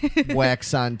to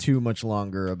wax on too much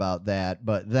longer about that.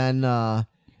 But then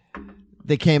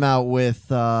they came out with.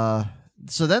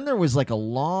 So then there was like a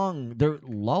long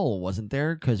lull, wasn't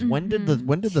there? Because when did the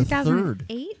third?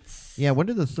 2008? Yeah, when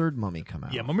did the third Mummy come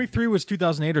out? Yeah, Mummy 3 was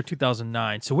 2008 or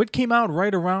 2009. So it came out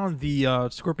right around the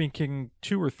Scorpion King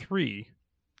 2 or 3,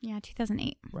 Yeah,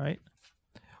 2008. right?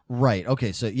 Right.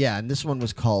 Okay. So yeah, and this one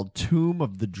was called Tomb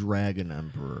of the Dragon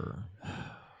Emperor.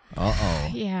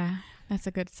 Yeah, that's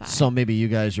a good sign. So maybe you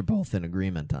guys are both in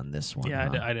agreement on this one. Yeah,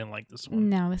 huh? I didn't like this one.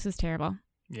 No, this is terrible.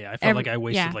 Yeah, I felt like I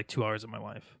wasted yeah. like 2 hours of my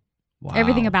life. Wow.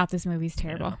 Everything about this movie is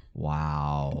terrible.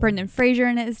 Wow. Brendan Fraser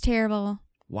in it is terrible.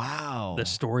 Wow. The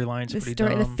storyline's The pretty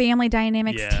story, dumb. the family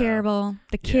dynamic's Yeah. terrible.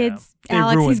 The Yeah. kids, They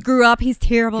Alex, he's ruined- grew up. He's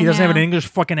terrible. He doesn't have an now. English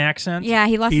fucking accent. Yeah,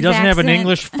 he lost He his doesn't have an accent.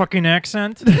 English fucking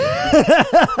accent.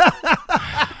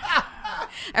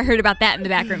 I heard about that in the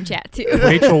backroom chat too.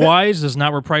 Rachel Wise does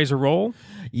not reprise her role.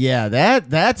 Yeah,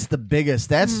 that's the biggest.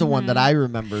 That's the one that I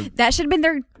remember. That should have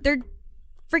been their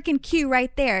freaking cue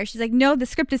right there. She's like, no, the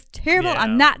script is terrible. Yeah.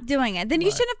 I'm not doing it. Then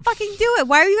you shouldn't fucking do it.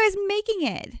 Why are you guys making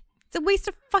it? It's a waste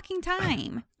of fucking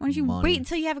time. Why don't you Money. wait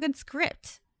until you have a good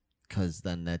script? Because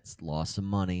then that's loss of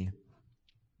money.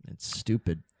 It's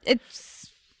stupid.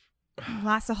 It's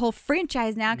lost a whole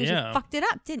franchise now because Yeah. you fucked it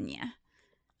up, didn't you?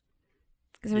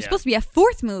 Because there was Yeah. supposed to be a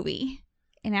fourth movie.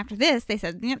 And after this, they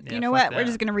said, yep, Yeah, you know fuck what? We're that.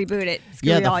 just going to reboot it. Screw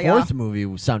Yeah, the y'all, y'all. fourth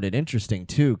movie sounded interesting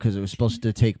too because it was supposed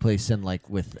to take place in like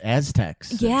with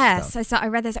Aztecs. and Yes, stuff. I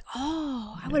read this. Like,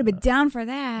 oh, I would have been down for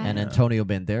that. And Antonio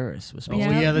Banderas was supposed to.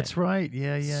 Yeah. yeah, that's right.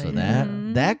 Yeah, yeah. So yeah.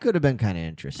 that could have been kind of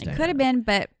interesting. it could have been,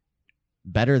 but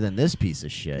better than this piece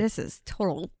of shit. this is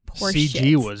total poor CG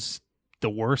shit. was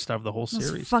the worst of the whole Those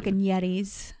series. fucking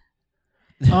Yetis.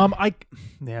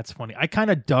 That's funny. I kind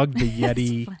of dug the That's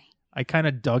Yeti. funny. I kind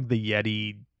of dug the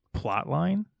Yeti plot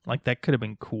line. Like that could have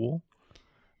been cool.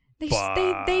 They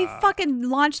Bah. fucking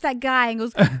launched that guy and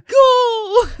goes,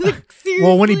 go! Like, seriously?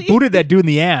 Well, when he booted that dude in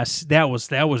the ass, that was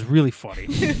really funny.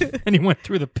 And he went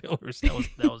through the pillars. That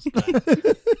was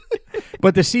good.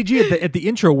 But the CG at the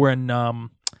intro when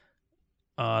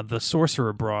the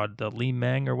sorcerer broad, the Li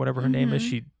Meng or whatever her name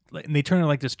is, and they turn it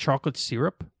like this chocolate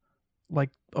syrup like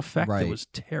effect. Right. It was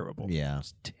terrible. Yeah. It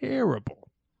was terrible.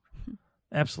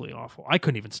 Absolutely awful. I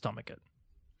couldn't even stomach it.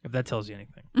 If that tells you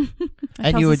anything. That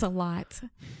And tells you us would- a lot.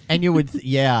 And you would,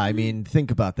 yeah, I mean,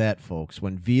 think about that, folks.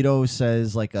 When Vito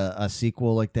says like a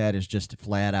sequel like that is just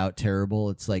flat out terrible,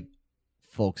 it's like,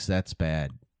 folks, that's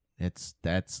bad.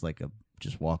 That's like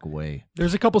just walk away.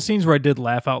 There's a couple scenes where I did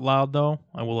laugh out loud, though,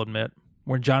 I will admit.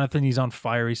 When Jonathan, he's on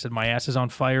fire, he said, "My ass is on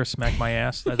fire, smack my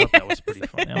ass." I thought that was pretty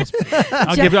funny. That was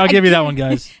I'll give you that one,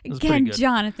 guys. It was pretty Again, good.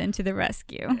 Jonathan to the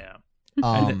rescue. Yeah.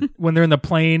 And then when they're in the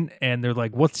plane and they're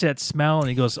like, "What's that smell?" and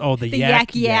he goes, "Oh, the yak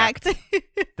yacked.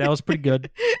 That was pretty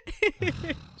good.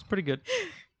 It's pretty good.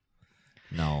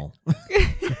 No.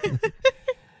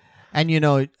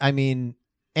 And I mean,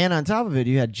 and on top of it,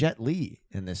 you had Jet Li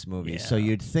in this movie, so Yeah.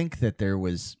 you'd think that there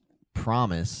was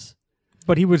promise.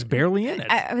 But he was barely in it.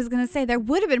 I was going to say there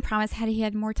would have been promise had he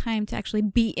had more time to actually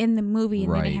be in the movie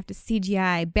and they Right. didn't have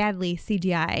to badly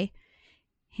CGI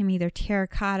him either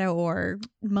terracotta or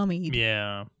mummied.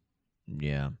 Yeah.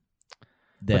 Yeah.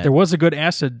 But there was a good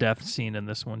acid death scene in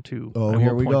this one, too. Oh, I here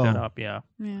will we point go. that up, yeah.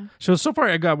 Yeah. So far,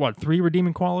 I got, 3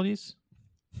 redeeming qualities?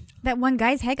 That one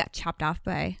guy's head got chopped off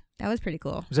by. That was pretty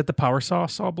cool. Was that the power saw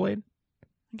blade?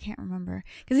 I can't remember.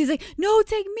 Because he's like, no,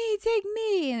 take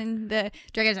me. And the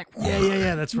dragon's like,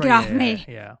 Yeah, that's right. Get off yeah, me.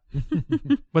 Yeah.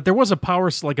 But there was a power,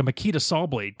 like a Makita saw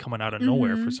blade coming out of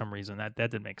nowhere Mm-hmm. for some reason. That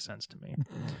didn't make sense to me.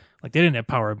 Like, they didn't have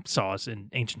power saws in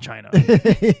ancient China.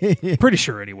 Pretty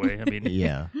sure, anyway. I mean,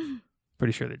 Yeah.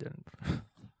 pretty sure they didn't.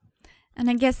 And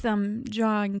I guess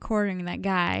drawing and quartering that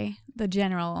guy, the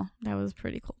general, that was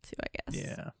pretty cool too, I guess.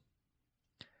 Yeah.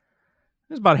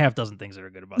 There's about a half dozen things that are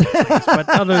good about those things. But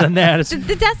other than that, it's,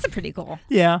 The deaths are pretty cool.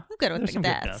 yeah. I'm good with There's the some good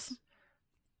deaths. deaths.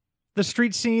 The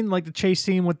street scene, like the chase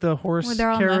scene with the horse Where they're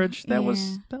on the- carriage, that yeah.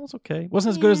 was okay.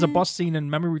 Wasn't as good as the Yeah. bus scene in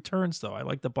Memory Returns, though. I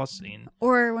like the bus scene.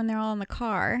 Or when they're all in the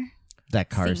car. That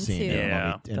car Scene scene too. in Yeah,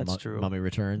 Mummy, in that's true. Mummy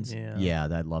Returns. Yeah.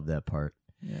 I love that part.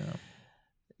 Yeah.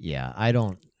 Yeah, I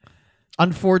don't.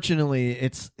 Unfortunately,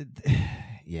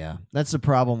 yeah, that's the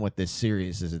problem with this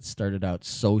series. Is it started out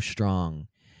so strong,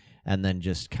 and then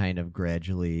just kind of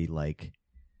gradually like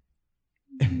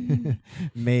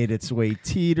made its way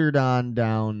teetered on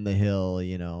down the hill.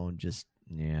 Just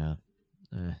yeah.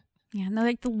 Yeah, and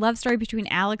like the love story between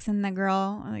Alex and the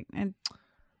girl. Like, I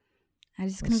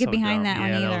just couldn't That's get so behind dumb. that one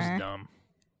Yeah, either. that was dumb.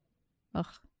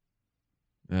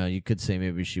 Ugh. You could say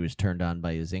maybe she was turned on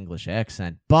by his English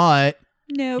accent, but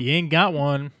Nope. You ain't got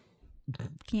one.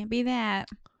 Can't be that.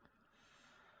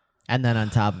 and then on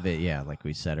top of it, yeah, like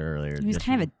we said earlier, He was just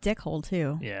kind of a dickhole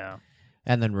too. Yeah.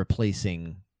 and then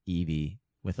replacing Evie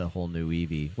with a whole new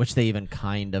Evie, which they even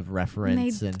kind of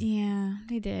reference, Yeah,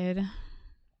 they did.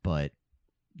 but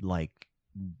like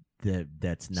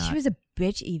that's not. She was a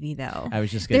bitch, Evie, though. I was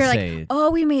just They're gonna like, say,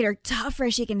 oh, we made her tougher.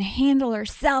 She can handle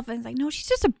herself. And it's like, no, she's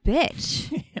just a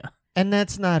bitch. Yeah. and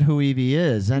that's not who Evie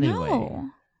is anyway. No.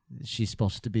 She's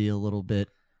supposed to be a little bit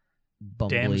bumbly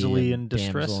damsel-y and in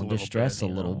distress damsel in a little distress bit, a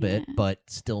you little know. bit, but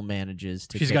still manages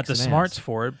to. She's kick got the some smarts ass.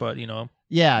 for it, but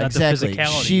Yeah, not exactly. the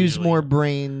physicality She was usually. more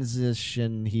brains-ish,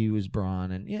 and he was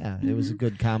brawn, and it was a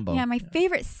good combo. Yeah, my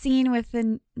favorite scene with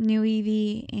the new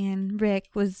Evie and Rick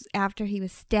was after he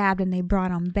was stabbed and they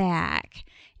brought him back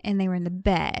and they were in the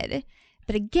bed.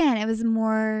 But again, it was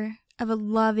more of a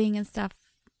loving and stuff.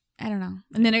 I don't know.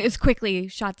 And then it was quickly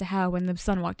shot to hell when the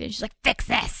son walked in. She's like, "Fix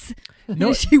this."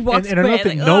 No, she walks and away. another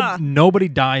thing, like, "Ugh." nobody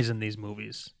dies in these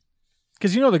movies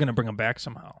because they're going to bring him back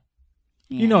somehow.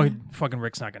 You know, Yeah. fucking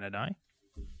Rick's not going to die.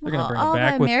 They're Well, going to bring him all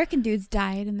back the with. American dudes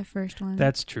died in the first one.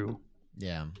 That's true,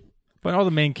 Yeah. but all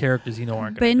the main characters,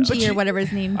 aren't going to die. Benji or whatever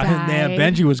his name died. Man,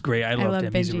 Benji was great. I loved love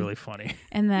him. He's Benji. really funny.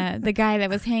 And the guy that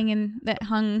was that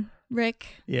hung Rick.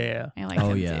 Yeah, I liked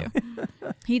Oh, him yeah. too.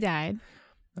 He died.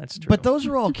 that's true. But those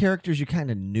were all characters you kind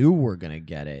of knew were gonna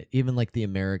get it. Even like the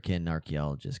American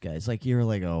archaeologist guys, like you're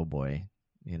like, oh boy,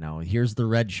 here's the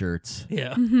red shirts.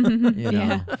 yeah,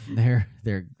 Yeah.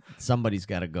 They're somebody's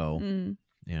got to go. Mm.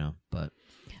 But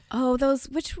Oh, it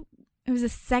was the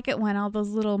second one. All those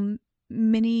little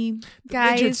mini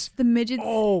guys, midgets. the midgets.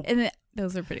 Oh. And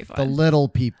those are pretty fun. the little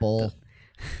people.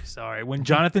 sorry. When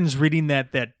Jonathan's reading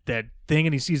that thing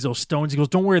and he sees those stones, he goes,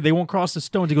 "Don't worry, they won't cross the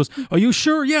stones." He goes, "Are you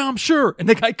sure?" "Yeah, I'm sure." And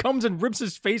the guy comes and rips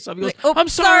his face off. He goes, Like, "Oh, "I'm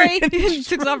sorry." sorry." He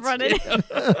took off running.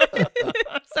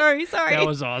 sorry. That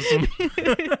was awesome.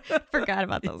 Forgot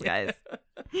about those guys.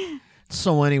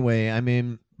 So anyway, I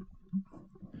mean,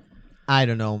 I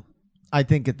don't know. I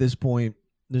think at this point,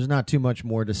 there's not too much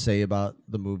more to say about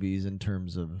the movies in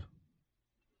terms of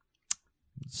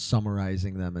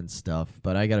summarizing them and stuff.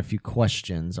 But I got a few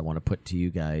questions I want to put to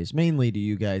you guys, mainly to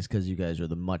you guys, because you guys are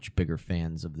the much bigger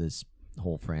fans of this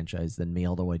whole franchise than me,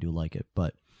 although I do like it.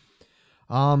 But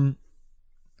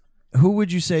who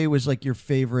would you say was like your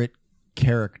favorite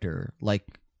character? Like,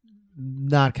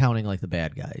 not counting like the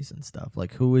bad guys and stuff.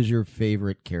 Like, who is your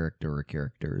favorite character or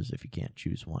characters if you can't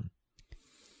choose one?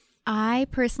 I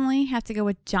personally have to go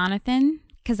with Jonathan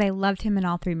because I loved him in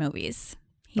all three movies.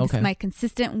 He's Okay. my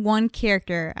consistent one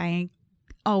character I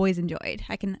always enjoyed.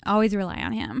 I can always rely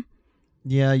on him.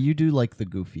 Yeah, you do like the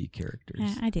goofy characters.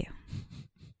 Yeah, I do.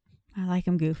 I like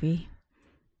him goofy.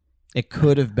 It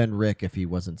could have been Rick if he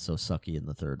wasn't so sucky in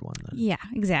the third one. Then. Yeah,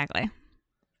 exactly.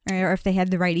 Or if they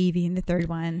had the right Evie in the third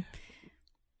one.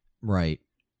 Right.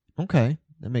 Okay,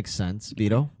 that makes sense.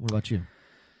 Vito, what about you?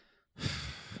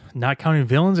 Not counting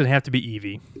villains, it'd have to be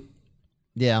Evie.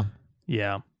 Yeah.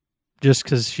 Yeah, just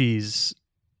because she's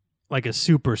like a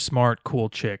super smart, cool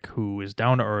chick who is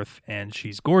down to earth and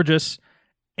she's gorgeous,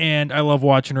 and I love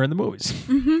watching her in the movies.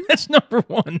 That's number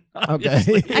one.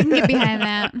 Obviously. Okay. I can get behind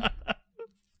that.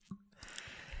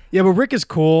 Yeah, but Rick is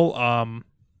cool.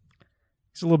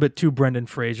 He's a little bit too Brendan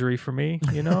Fraser-y for me,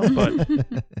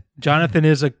 but Jonathan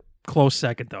is a close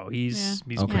second, though. He's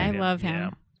Okay. great Yeah, I in it. love him. Yeah.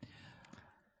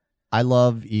 I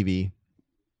love Evie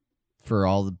for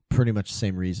all the pretty much the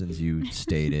same reasons you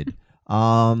stated.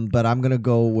 But I'm gonna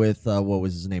go with what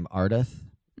was his name, Ardeth.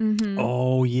 Mm-hmm.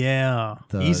 Oh yeah,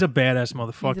 he's a badass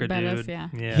motherfucker, badass,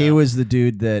 dude. yeah. He was the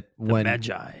dude that the when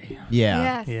Magi.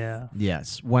 yeah Yes. Yeah.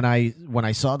 yes when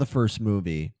I saw the first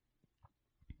movie,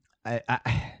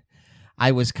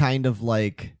 I was kind of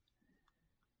like,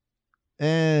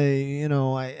 I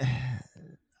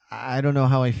don't know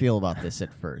how I feel about this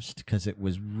at first because it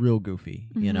was real goofy,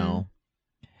 Mhm.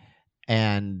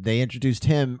 And they introduced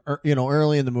him,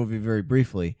 early in the movie very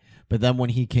briefly, but then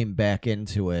when he came back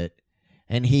into it,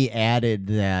 and he added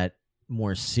that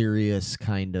more serious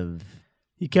kind of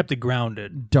He kept it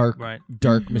grounded. dark, Right.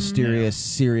 mysterious,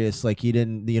 serious. Like he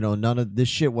didn't, none of this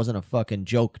shit wasn't a fucking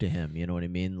joke to him. You know what I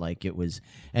mean? Like it was,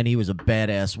 and he was a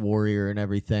badass warrior and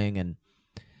everything. And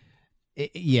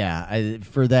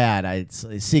for that, I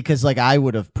see because like I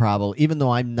would have probably, even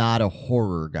though I'm not a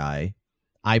horror guy,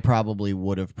 I probably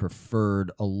would have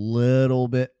preferred a little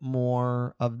bit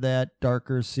more of that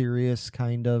darker, serious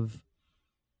kind of.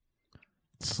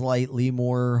 Slightly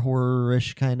more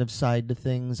horror-ish kind of side to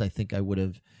things. I think I would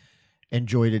have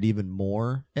enjoyed it even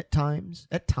more at times.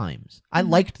 I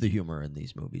liked the humor in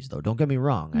these movies, though. Don't get me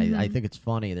wrong. I think it's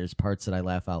funny. There's parts that I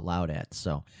laugh out loud at.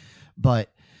 So,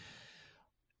 but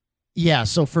yeah.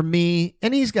 So for me,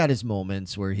 and he's got his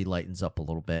moments where he lightens up a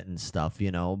little bit and stuff,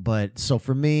 But so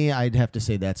for me, I'd have to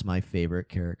say that's my favorite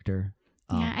character.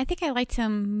 Yeah, I think I liked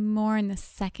him more in the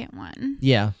second one.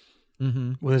 Yeah.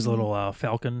 Mm-hmm. With his little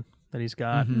falcon that he's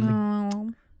got.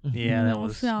 No. Yeah, that No,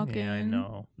 was. Falcon. Yeah, I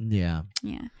know. Yeah.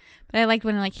 Yeah. But I liked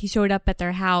when he showed up at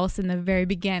their house in the very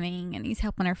beginning and he's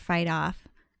helping her fight off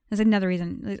That's another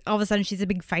reason. Like, all of a sudden, she's a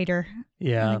big fighter.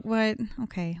 Yeah. I'm like, what?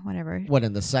 Okay, whatever. What,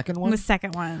 in the second In one? the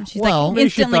second one, she's Well, like maybe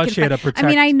she instantly thought she had to confront- protect. I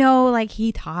mean, I know like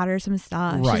he taught her some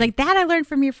stuff. Right. She's like, that I learned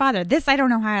from your father. This I don't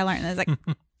know how I learned. It's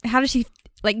like, how does she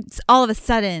like all of a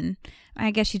sudden?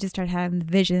 I guess she just started having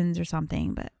visions or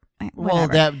something. But Well,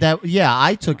 whatever. yeah,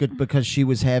 I took it because she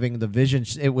was having the vision.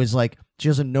 It was like she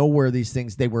doesn't know where these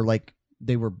things. They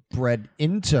were bred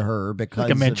into her because Like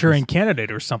a of Manchurian this-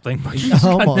 candidate or something. But she's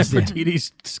got Almost, yeah.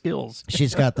 Nefertiti's skills.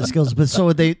 She's got the skills, but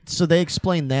so they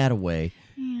explain that away,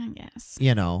 Yeah, I guess.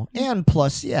 and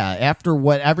plus, yeah, after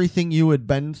everything you had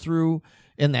been through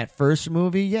in that first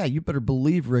movie, yeah, you better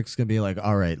believe Rick's gonna be like,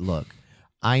 all right, look,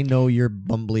 I know your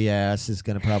bumbly ass is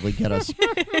gonna probably get us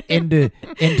into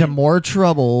more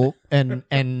trouble,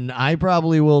 and I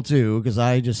probably will too because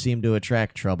I just seem to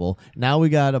attract trouble. Now we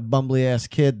got a bumbly ass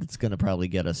kid that's gonna probably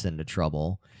get us into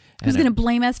trouble. Who's And gonna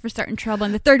blame us for starting trouble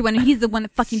in the third one? And he's the one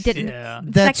that fucking did it. Yeah. In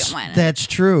the That's second one. that's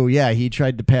true. Yeah, he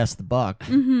tried to pass the buck.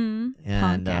 Mm-hmm.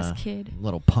 And Punk ass kid.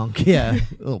 little punk, yeah,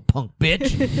 little punk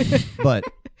bitch. But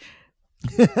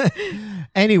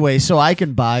anyway, so I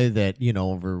can buy that,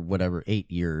 over whatever 8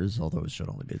 years, although it should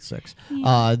only be 6.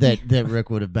 That Rick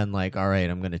would have been like, all right,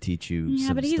 I'm going to teach you. Yeah,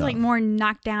 some but he's stuff. like more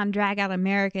knock down, drag out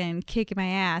American, kicking my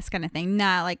ass kind of thing,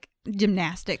 not like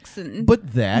gymnastics and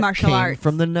But that martial came arts.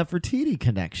 from the Nefertiti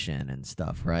connection and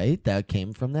stuff, right? That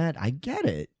came from that. I get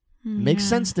it. Makes Yeah.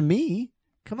 sense to me.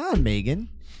 Come on, Megan.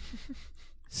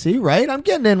 See, right? I'm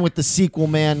getting in with the sequel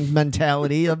man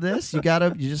mentality of this. You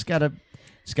just gotta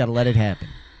let it happen.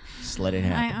 Just let it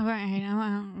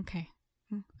happen. Okay.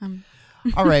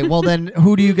 All right. Well, then,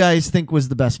 who do you guys think was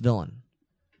the best villain?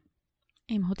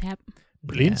 Imhotep.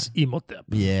 Prince Imhotep.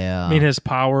 Yeah. I mean, his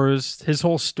powers, his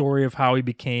whole story of how he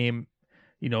became,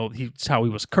 how he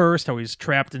was cursed, how he was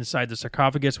trapped inside the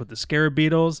sarcophagus with the scarab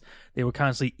beetles. They would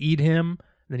constantly eat him.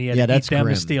 Then he had to eat that's them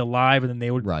grim. to stay alive, and then they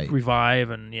would Right. revive.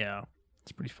 And yeah,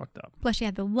 it's pretty fucked up. Plus, you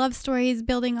had the love story he's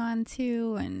building on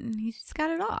too, and he's just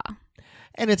got it all.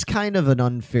 And it's kind of an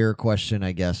unfair question,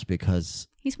 I guess, because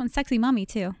He's one sexy mummy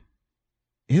too.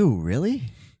 ew, really?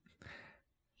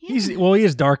 Yeah. He is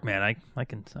Darkman. I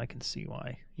can see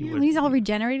why. Yeah, when he's all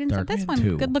regenerated and stuff. That's Darkman one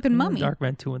 2. good-looking mummy.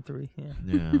 Darkman 2 and 3. Yeah.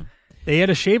 Yeah. They had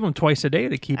to shave him twice a day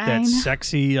to keep I that know.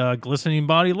 sexy, glistening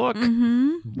body look.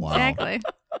 Mm-hmm. Wow. Exactly.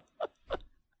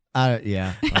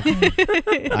 Yeah.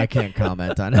 Okay. I can't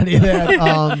comment on any of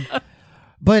that.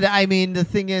 But I mean, the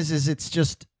thing is it's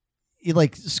just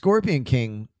like Scorpion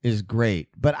King is great,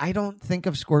 but I don't think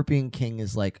of Scorpion King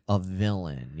as like a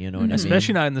villain. You know what I mean?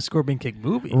 Especially not in the Scorpion King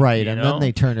movie. Right, you and know? then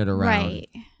they turn it around. Right.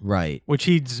 Right. Which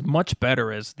he's much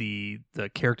better as the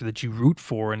character that you root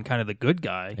for and kind of the good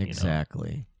guy.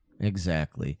 Exactly.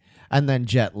 Exactly. And then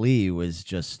Jet Li was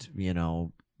just,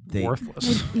 they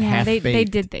Worthless. Yeah, they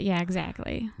half-baked. did that. Yeah,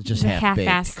 exactly. Just The half-baked.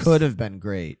 half-assed Could have been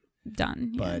great,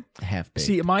 done. Yeah. but half-baked.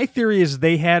 See, my theory is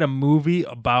they had a movie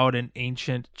about an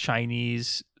ancient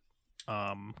Chinese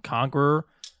conqueror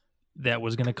that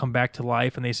was going to come back to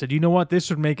life, and they said, you know what, this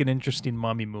would make an interesting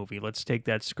mummy movie. Let's take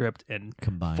that script and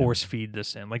Combine. force feed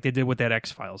this in, like they did with that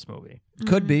X-Files movie.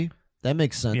 Could be. That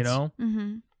makes sense. You know,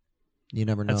 Mm-hmm. You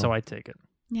never know. that's how I take it.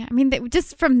 Yeah, I mean,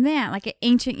 just from that, like an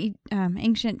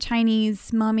ancient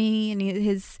Chinese mummy and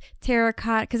his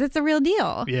terracotta, because it's a real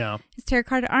deal. Yeah. His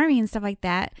terracotta army and stuff like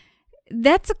that.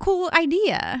 That's a cool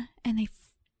idea, and they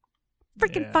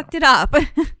freaking Yeah. fucked it up. An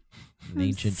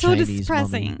ancient so Chinese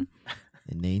depressing. mummy.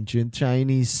 An ancient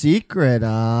Chinese secret,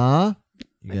 huh?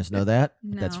 You guys know that?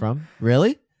 What that's No. from?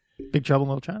 Really? Big Trouble in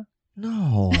Little China?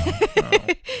 No.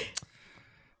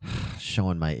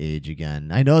 Showing my age again.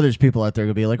 I know there's people out there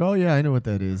gonna be like, "Oh yeah, I know what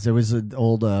that is." There was an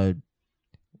old, was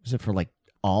it for like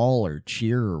All or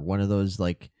Cheer or one of those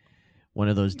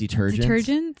detergents?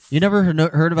 Detergents? You never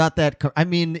heard about that? I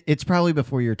mean, it's probably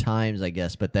before your times, I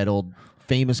guess. But that old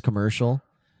famous commercial.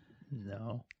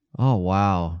 No. Oh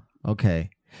wow. Okay.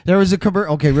 There was a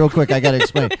commercial. Okay, real quick, I gotta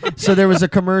explain. So there was a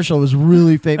commercial. It was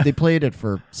really famous. They played it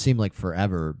for seemed like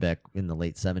forever back in the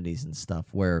late '70s and stuff.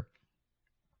 Where,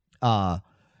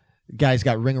 guys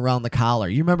got ring around the collar.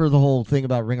 You remember the whole thing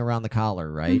about ring around the collar,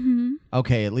 right? Mm-hmm.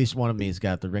 Okay, at least one of me's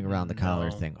got the ring around the collar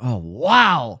No. thing. Oh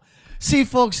wow. See,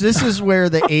 folks, this is where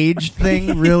the age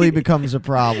thing really becomes a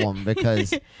problem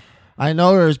because I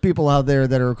know there's people out there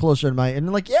that are closer to my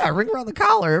and like, yeah, ring around the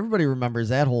collar. Everybody remembers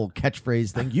that whole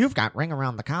catchphrase thing. You've got ring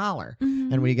around the collar,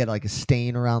 and when you get like a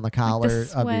stain around the collar,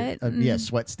 sweat yeah, and-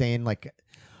 sweat stain, like,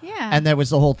 Yeah. and that was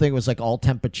the whole thing was like all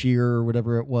temperature or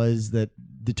whatever it was that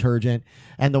detergent,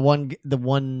 and the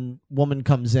one woman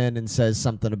comes in and says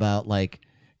something about like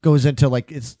goes into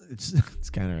like it's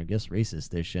kind of I guess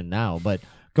racist-ish and now, but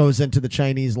goes into the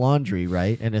Chinese laundry,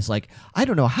 right? And it's like, I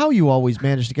don't know how you always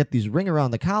manage to get these ring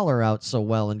around the collar out so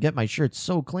well and get my shirts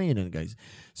so clean. And the guy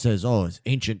says, oh, it's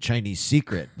ancient Chinese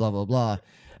secret, blah, blah, blah.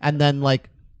 And then like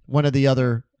one of the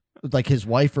other, like his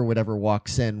wife or whatever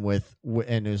walks in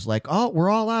and is like, oh, we're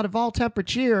all out of all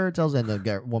temperature. And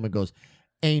the woman goes,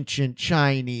 ancient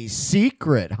Chinese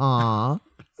secret, huh?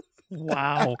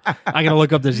 Wow. I got to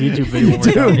look up this YouTube video when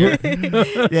we're down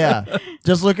here. Yeah.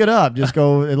 Just look it up. Just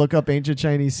go and look up ancient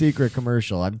Chinese secret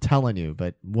commercial. I'm telling you,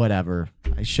 but whatever.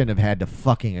 I shouldn't have had to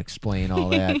fucking explain all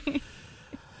that.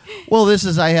 Well,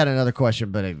 I had another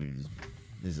question, but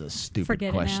this is a stupid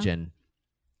Forget question.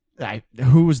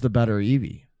 Who was the better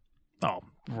Evie? Oh,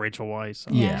 Rachel Weisz.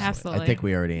 Yeah, absolutely. I think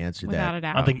we already answered Without that. a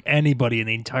doubt. I don't think anybody in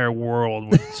the entire world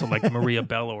would select Maria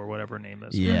Bello or whatever her name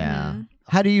is. Yeah. Mm-hmm.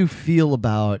 How do you feel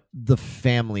about the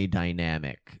family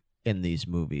dynamic in these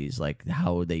movies? Like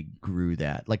how they grew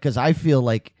that? Like, because I feel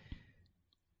like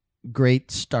great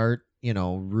start,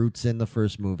 roots in the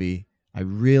first movie. I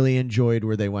really enjoyed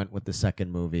where they went with the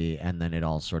second movie, and then it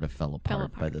all sort of fell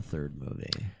apart by the third movie.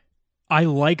 I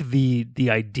like the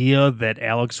idea that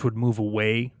Alex would move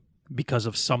away because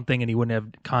of something and he wouldn't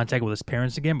have contact with his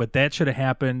parents again, but that should have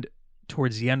happened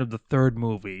towards the end of the third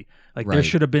movie. Like there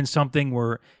should have been something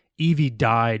where Evie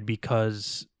died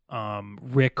because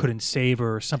Rick couldn't save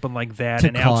her or something like that.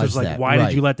 And Alex was like, why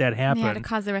did you let that happen? Yeah, to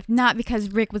cause the rift. Not because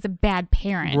Rick was a bad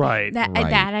parent. Right. That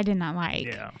I did not like.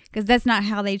 Yeah. Because that's not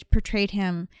how they portrayed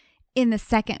him in the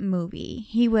second movie.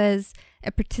 He was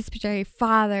a participatory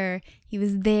father. He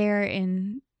was there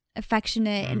and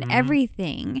affectionate and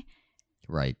everything.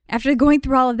 Right. After going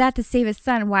through all of that to save his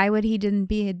son, why would he didn't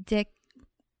be a dick?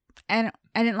 I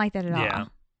didn't like that at all.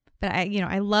 But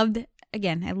I loved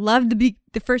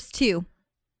the first two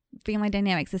family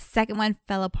dynamics. The second one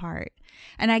fell apart.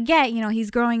 And I get,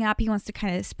 he's growing up. He wants to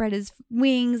kind of spread his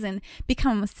wings and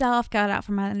become himself, got out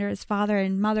from under his father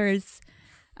and mother's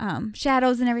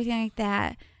shadows and everything like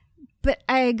that. But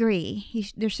I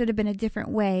agree. There should have been a different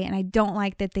way. And I don't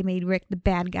like that they made Rick the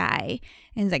bad guy.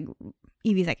 And it's like,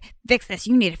 Evie's like, fix this.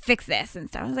 You need to fix this and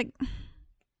stuff. I was like,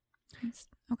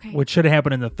 okay. What should have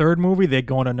happened in the third movie, they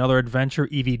go on another adventure.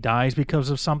 Evie dies because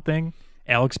of something.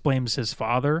 Alex blames his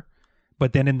father.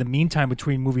 But then in the meantime,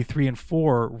 between movie 3 and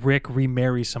 4, Rick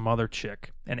remarries some other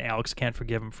chick. And Alex can't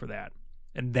forgive him for that.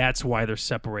 And that's why they're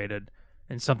separated.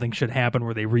 And something should happen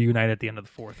where they reunite at the end of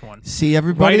the fourth one. See,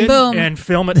 everybody? Write it Boom. and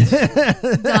film it.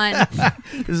 Done.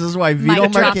 This is why Vito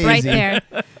Mic drop right Marchese, there.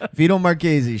 Vito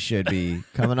Marchese should be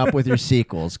coming up with your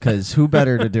sequels, because who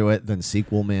better to do it than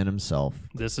Sequel Man himself?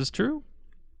 This is true.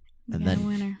 And Got a then,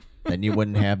 winner. then you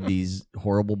wouldn't have these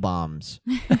horrible bombs.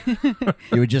 You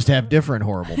would just have different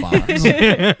horrible bombs.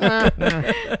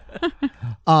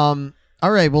 All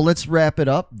right, well, let's wrap it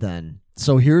up then.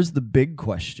 So here's the big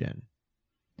question.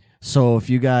 So if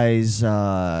you guys,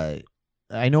 I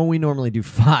know we normally do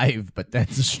 5, but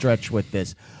that's a stretch with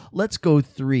this. Let's go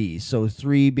 3. So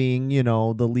 3 being,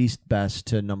 the least best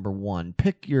to number 1.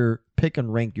 Pick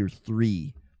and rank your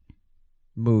 3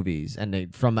 movies,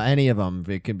 and from any of them,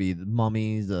 it can be the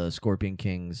Mummies, the Scorpion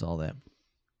Kings, all that.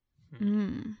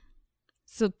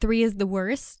 So 3 is the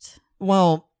worst?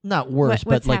 Well, not worst,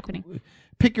 What's but happening?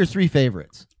 Pick your 3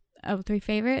 favorites. Oh, 3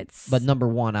 favorites? But number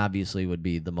 1 obviously would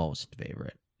be the most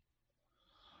favorite.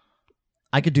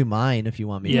 I could do mine if you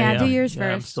want me. Yeah, do yours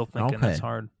I'm first. still thinking Okay. that's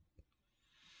hard.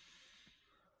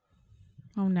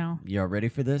 Oh, no. You all ready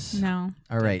for this? No.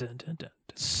 All right. Dun, dun, dun, dun.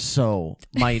 So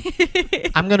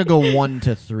I'm gonna go 1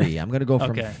 to 3. I'm gonna go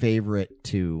from Okay. favorite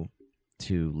to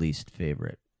least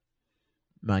favorite.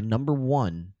 My number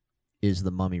 1 is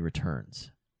The Mummy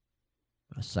Returns.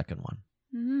 A second one.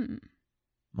 Mm.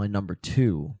 My number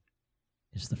 2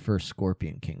 is the first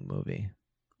Scorpion King movie,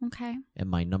 Okay. and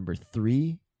my number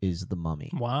 3 is The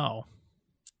Mummy. Wow.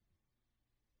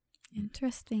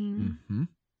 Interesting. Mm-hmm.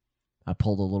 I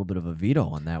pulled a little bit of a veto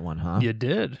on that one, huh? You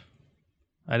did.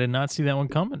 I did not see that one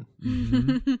coming.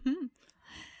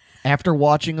 After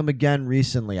watching them again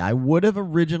recently, I would have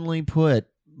originally put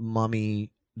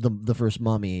Mummy, the first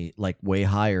Mummy, like way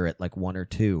higher at like 1 or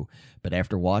 2. But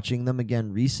after watching them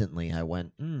again recently, I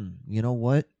went, you know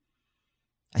what?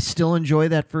 I still enjoy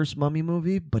that first Mummy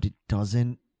movie, but it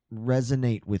doesn't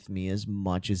resonate with me as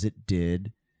much as it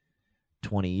did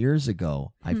 20 years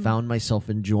ago. I found myself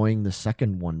enjoying the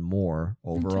second one more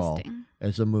overall Interesting.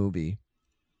 as a movie.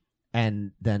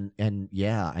 And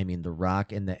yeah, I mean, The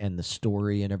Rock and the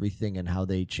story and everything, and how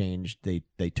they changed,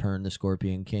 they turned the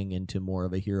Scorpion King into more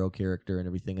of a hero character and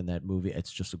everything in that movie.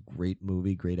 It's just a great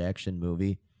movie, great action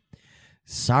movie.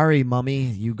 Sorry, Mummy,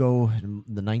 you go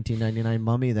the 1999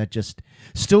 Mummy, that just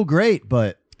still great,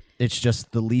 but it's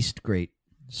just the least great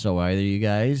So either you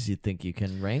guys, you think you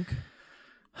can rank?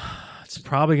 It's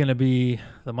probably going to be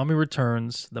The Mummy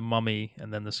Returns, The Mummy,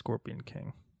 and then The Scorpion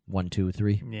King. 1, 2,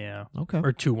 3. Yeah. Okay.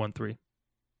 Or 2, 1, 3.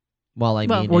 Well, I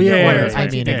mean, Well, in yeah, order. yeah, I yeah,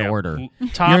 mean, yeah. in order.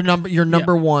 Top, Your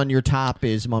number one, your top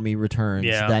is Mummy Returns,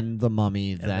 Yeah. then The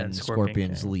Mummy, then then Scorpion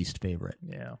Scorpion's King. least favorite.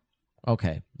 Yeah.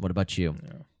 Okay. What about you?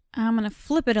 I'm going to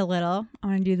flip it a little. I'm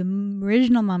going to do the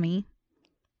original Mummy.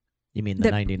 You mean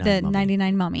the 99 The Mummy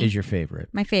 99 Mummy. is your favorite.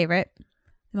 My favorite.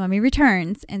 The Mummy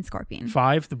Returns and Scorpion.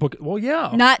 5, the book. Well,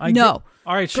 yeah. No.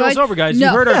 All right, show's Good. over, guys. No.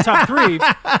 You heard our top 3.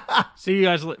 See you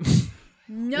guys later.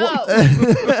 No.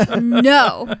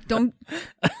 No. Don't.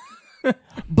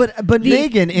 But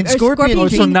Megan, in Scorpion Scorpion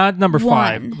King, So not number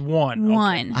 5. One. 1. Okay.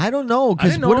 One. I don't know,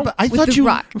 because didn't what know. about? I With thought the you.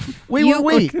 Rock.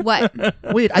 Wait. What?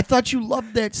 Wait, I thought you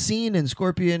loved that scene in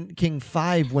Scorpion King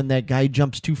 5 when that guy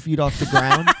jumps 2 feet off the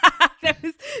ground. That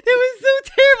was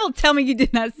so terrible. Tell me you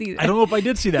did not see that. I don't know if I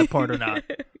did see that part or not.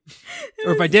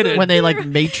 Or if I did it. When they like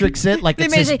Matrix it, like They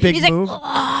it's made this it- big he's like, move.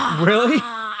 "Ah." Really?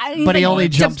 And he's But he like, only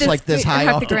jumped jumps like this feet high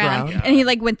off the ground. And he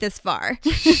like went this far.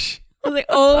 I was like,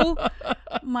 oh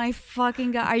my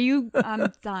fucking God. Are you?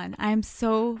 I'm done. I'm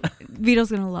so. Vito's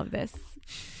going to love this.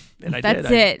 And I That's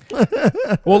did.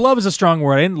 it. Well, love is a strong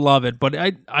word. I didn't love it, but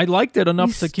I liked it enough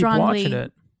You to keep strongly- watching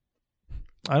it.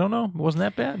 I don't know. It wasn't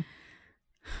that bad.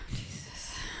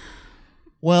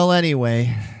 Well,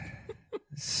 anyway,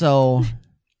 so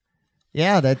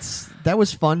yeah, that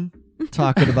was fun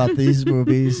talking about these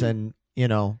movies, and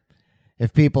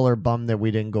if people are bummed that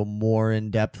we didn't go more in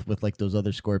depth with like those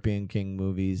other Scorpion King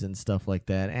movies and stuff like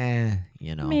that,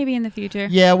 Maybe in the future.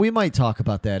 Yeah, we might talk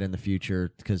about that in the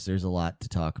future because there's a lot to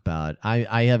talk about.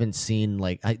 I haven't seen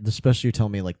especially you tell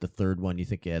me like the third one. You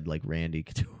think you had like Randy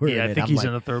Couture? Yeah, I think he's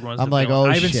in the third one. I'm like, oh,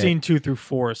 I haven't shit. seen 2 through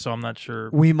 4, so I'm not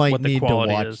sure. We might what the need to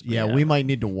quality watch. is, but Yeah, we might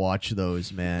need to watch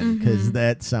those, man, because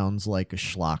that sounds like a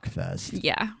schlock fest.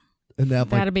 Yeah. And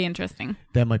That'll be interesting.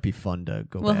 that might be fun to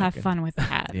go. We'll back have and- fun with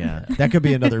that. Yeah, that could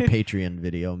be another Patreon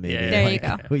video. Maybe Yeah, There you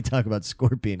go. We talk about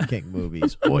Scorpion King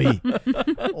movies.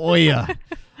 Oi, yeah.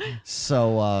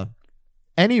 So,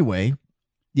 anyway,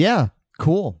 yeah,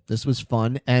 cool. This was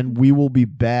fun, and we will be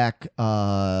back.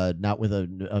 Not with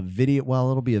a video. Well,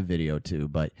 it'll be a video too,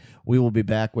 but we will be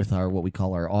back with what we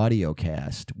call our audio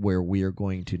cast, where we are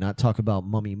going to not talk about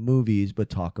mummy movies, but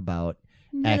talk about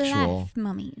actual Life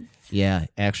mummies. Yeah,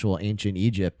 actual ancient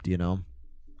Egypt,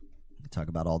 talk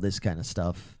about all this kind of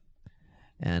stuff.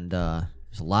 And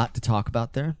there's a lot to talk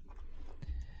about there.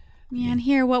 Yeah, and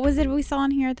here, what was it we saw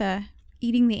in here? The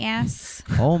eating the ass.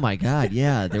 Oh my God,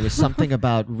 yeah. There was something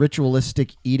about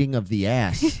ritualistic eating of the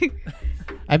ass.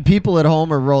 And people at home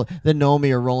that know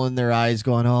me are rolling their eyes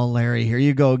going, oh, Larry, here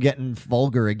you go getting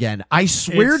vulgar again. I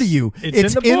swear to you,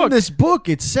 it's in the book. this book.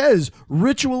 It says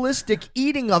ritualistic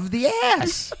eating of the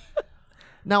ass.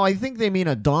 Now, I think they mean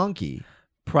a donkey,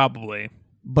 Probably.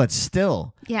 but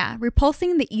still. Yeah,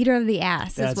 repulsing the eater of the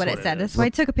ass is That's what what it said. it That's is. why I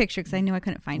took a picture because I knew I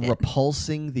couldn't find it.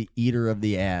 Repulsing the eater of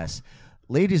the ass.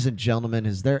 Ladies and gentlemen,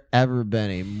 has there ever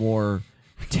been a more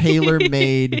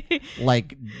tailor-made,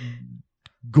 like,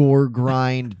 gore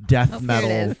grind death Oh, here it metal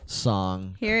is.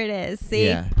 song? Here it is. See?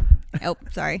 Yeah. Oh,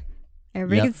 sorry.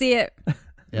 Everybody Yep. can see it.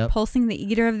 Yep. Repulsing the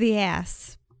eater of the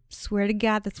ass. Swear to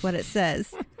God, that's what it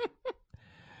says.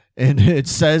 And it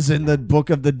says in the Book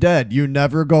of the Dead, you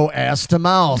never go ass to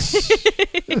mouth.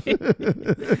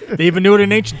 They even knew it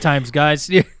in ancient times, guys.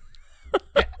 Yeah.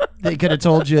 They could have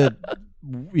told you,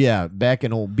 yeah, back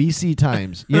in old BC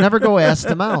times, you never go ass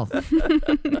to mouth.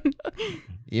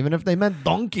 Even if they meant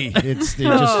donkey, you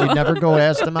never go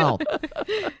ass to mouth.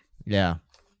 Yeah.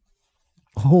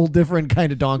 Whole different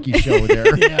kind of donkey show there.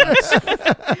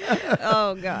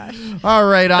 Oh, gosh. All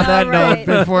right, on that All right,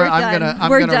 note, before we're I'm done. gonna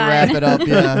We're wrap done. it up.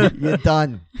 Yeah, you're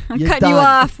done. I'm You're cutting you done.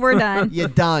 off. We're done. You're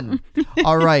done.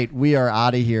 All right, we are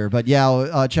out of here. But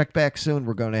yeah, check back soon.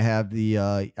 We're going to have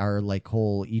the our like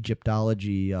whole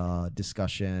Egyptology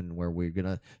discussion where we're going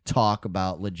to talk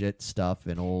about legit stuff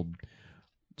and old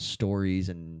stories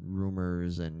and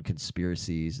rumors and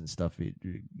conspiracies and stuff,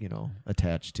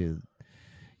 attached to,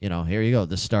 here you go,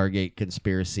 the Stargate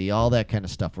conspiracy, all that kind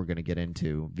of stuff we're going to get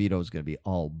into. Vito's going to be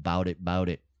all about it.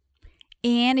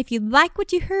 And if you like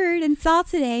what you heard and saw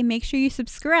today, make sure you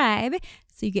subscribe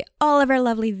so you get all of our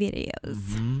lovely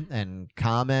videos. And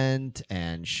comment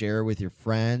and share with your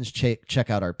friends. Check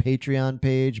out our Patreon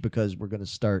page because we're going to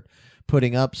start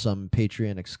putting up some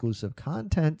Patreon exclusive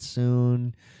content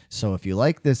soon. So if you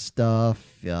like this stuff,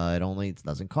 it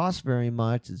doesn't cost very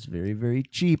much. It's very, very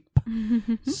cheap.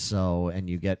 And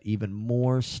you get even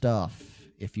more stuff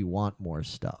if you want more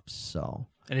stuff. So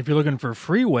And if you're looking for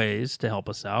free ways to help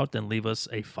us out, then leave us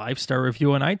a 5-star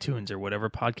review on iTunes or whatever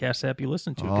podcast app you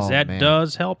listen to, because that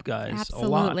does help, guys.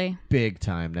 Absolutely. A lot. Big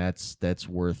time. That's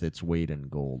worth its weight in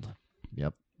gold.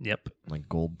 Yep. Like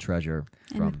gold treasure.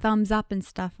 And the thumbs up and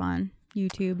stuff on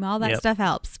YouTube. All that stuff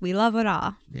helps. We love it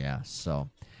all. Yeah. So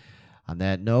on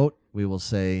that note, we will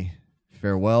say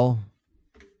farewell.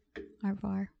 Au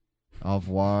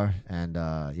revoir. And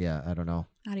I don't know.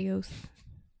 Adios.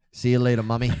 See you later,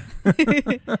 Mummy.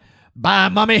 Bye,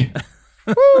 Mummy.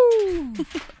 Woo!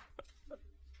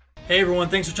 Hey, everyone.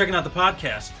 Thanks for checking out the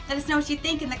podcast. Let us know what you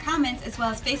think in the comments, as well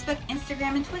as Facebook,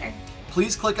 Instagram, and Twitter.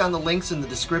 Please click on the links in the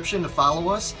description to follow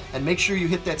us, and make sure you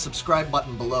hit that subscribe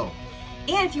button below.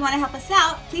 And if you want to help us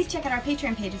out, please check out our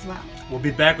Patreon page as well. We'll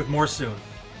be back with more soon.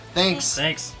 Thanks.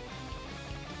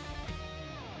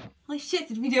 Holy shit,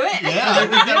 did we do it? Yeah, we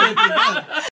did it.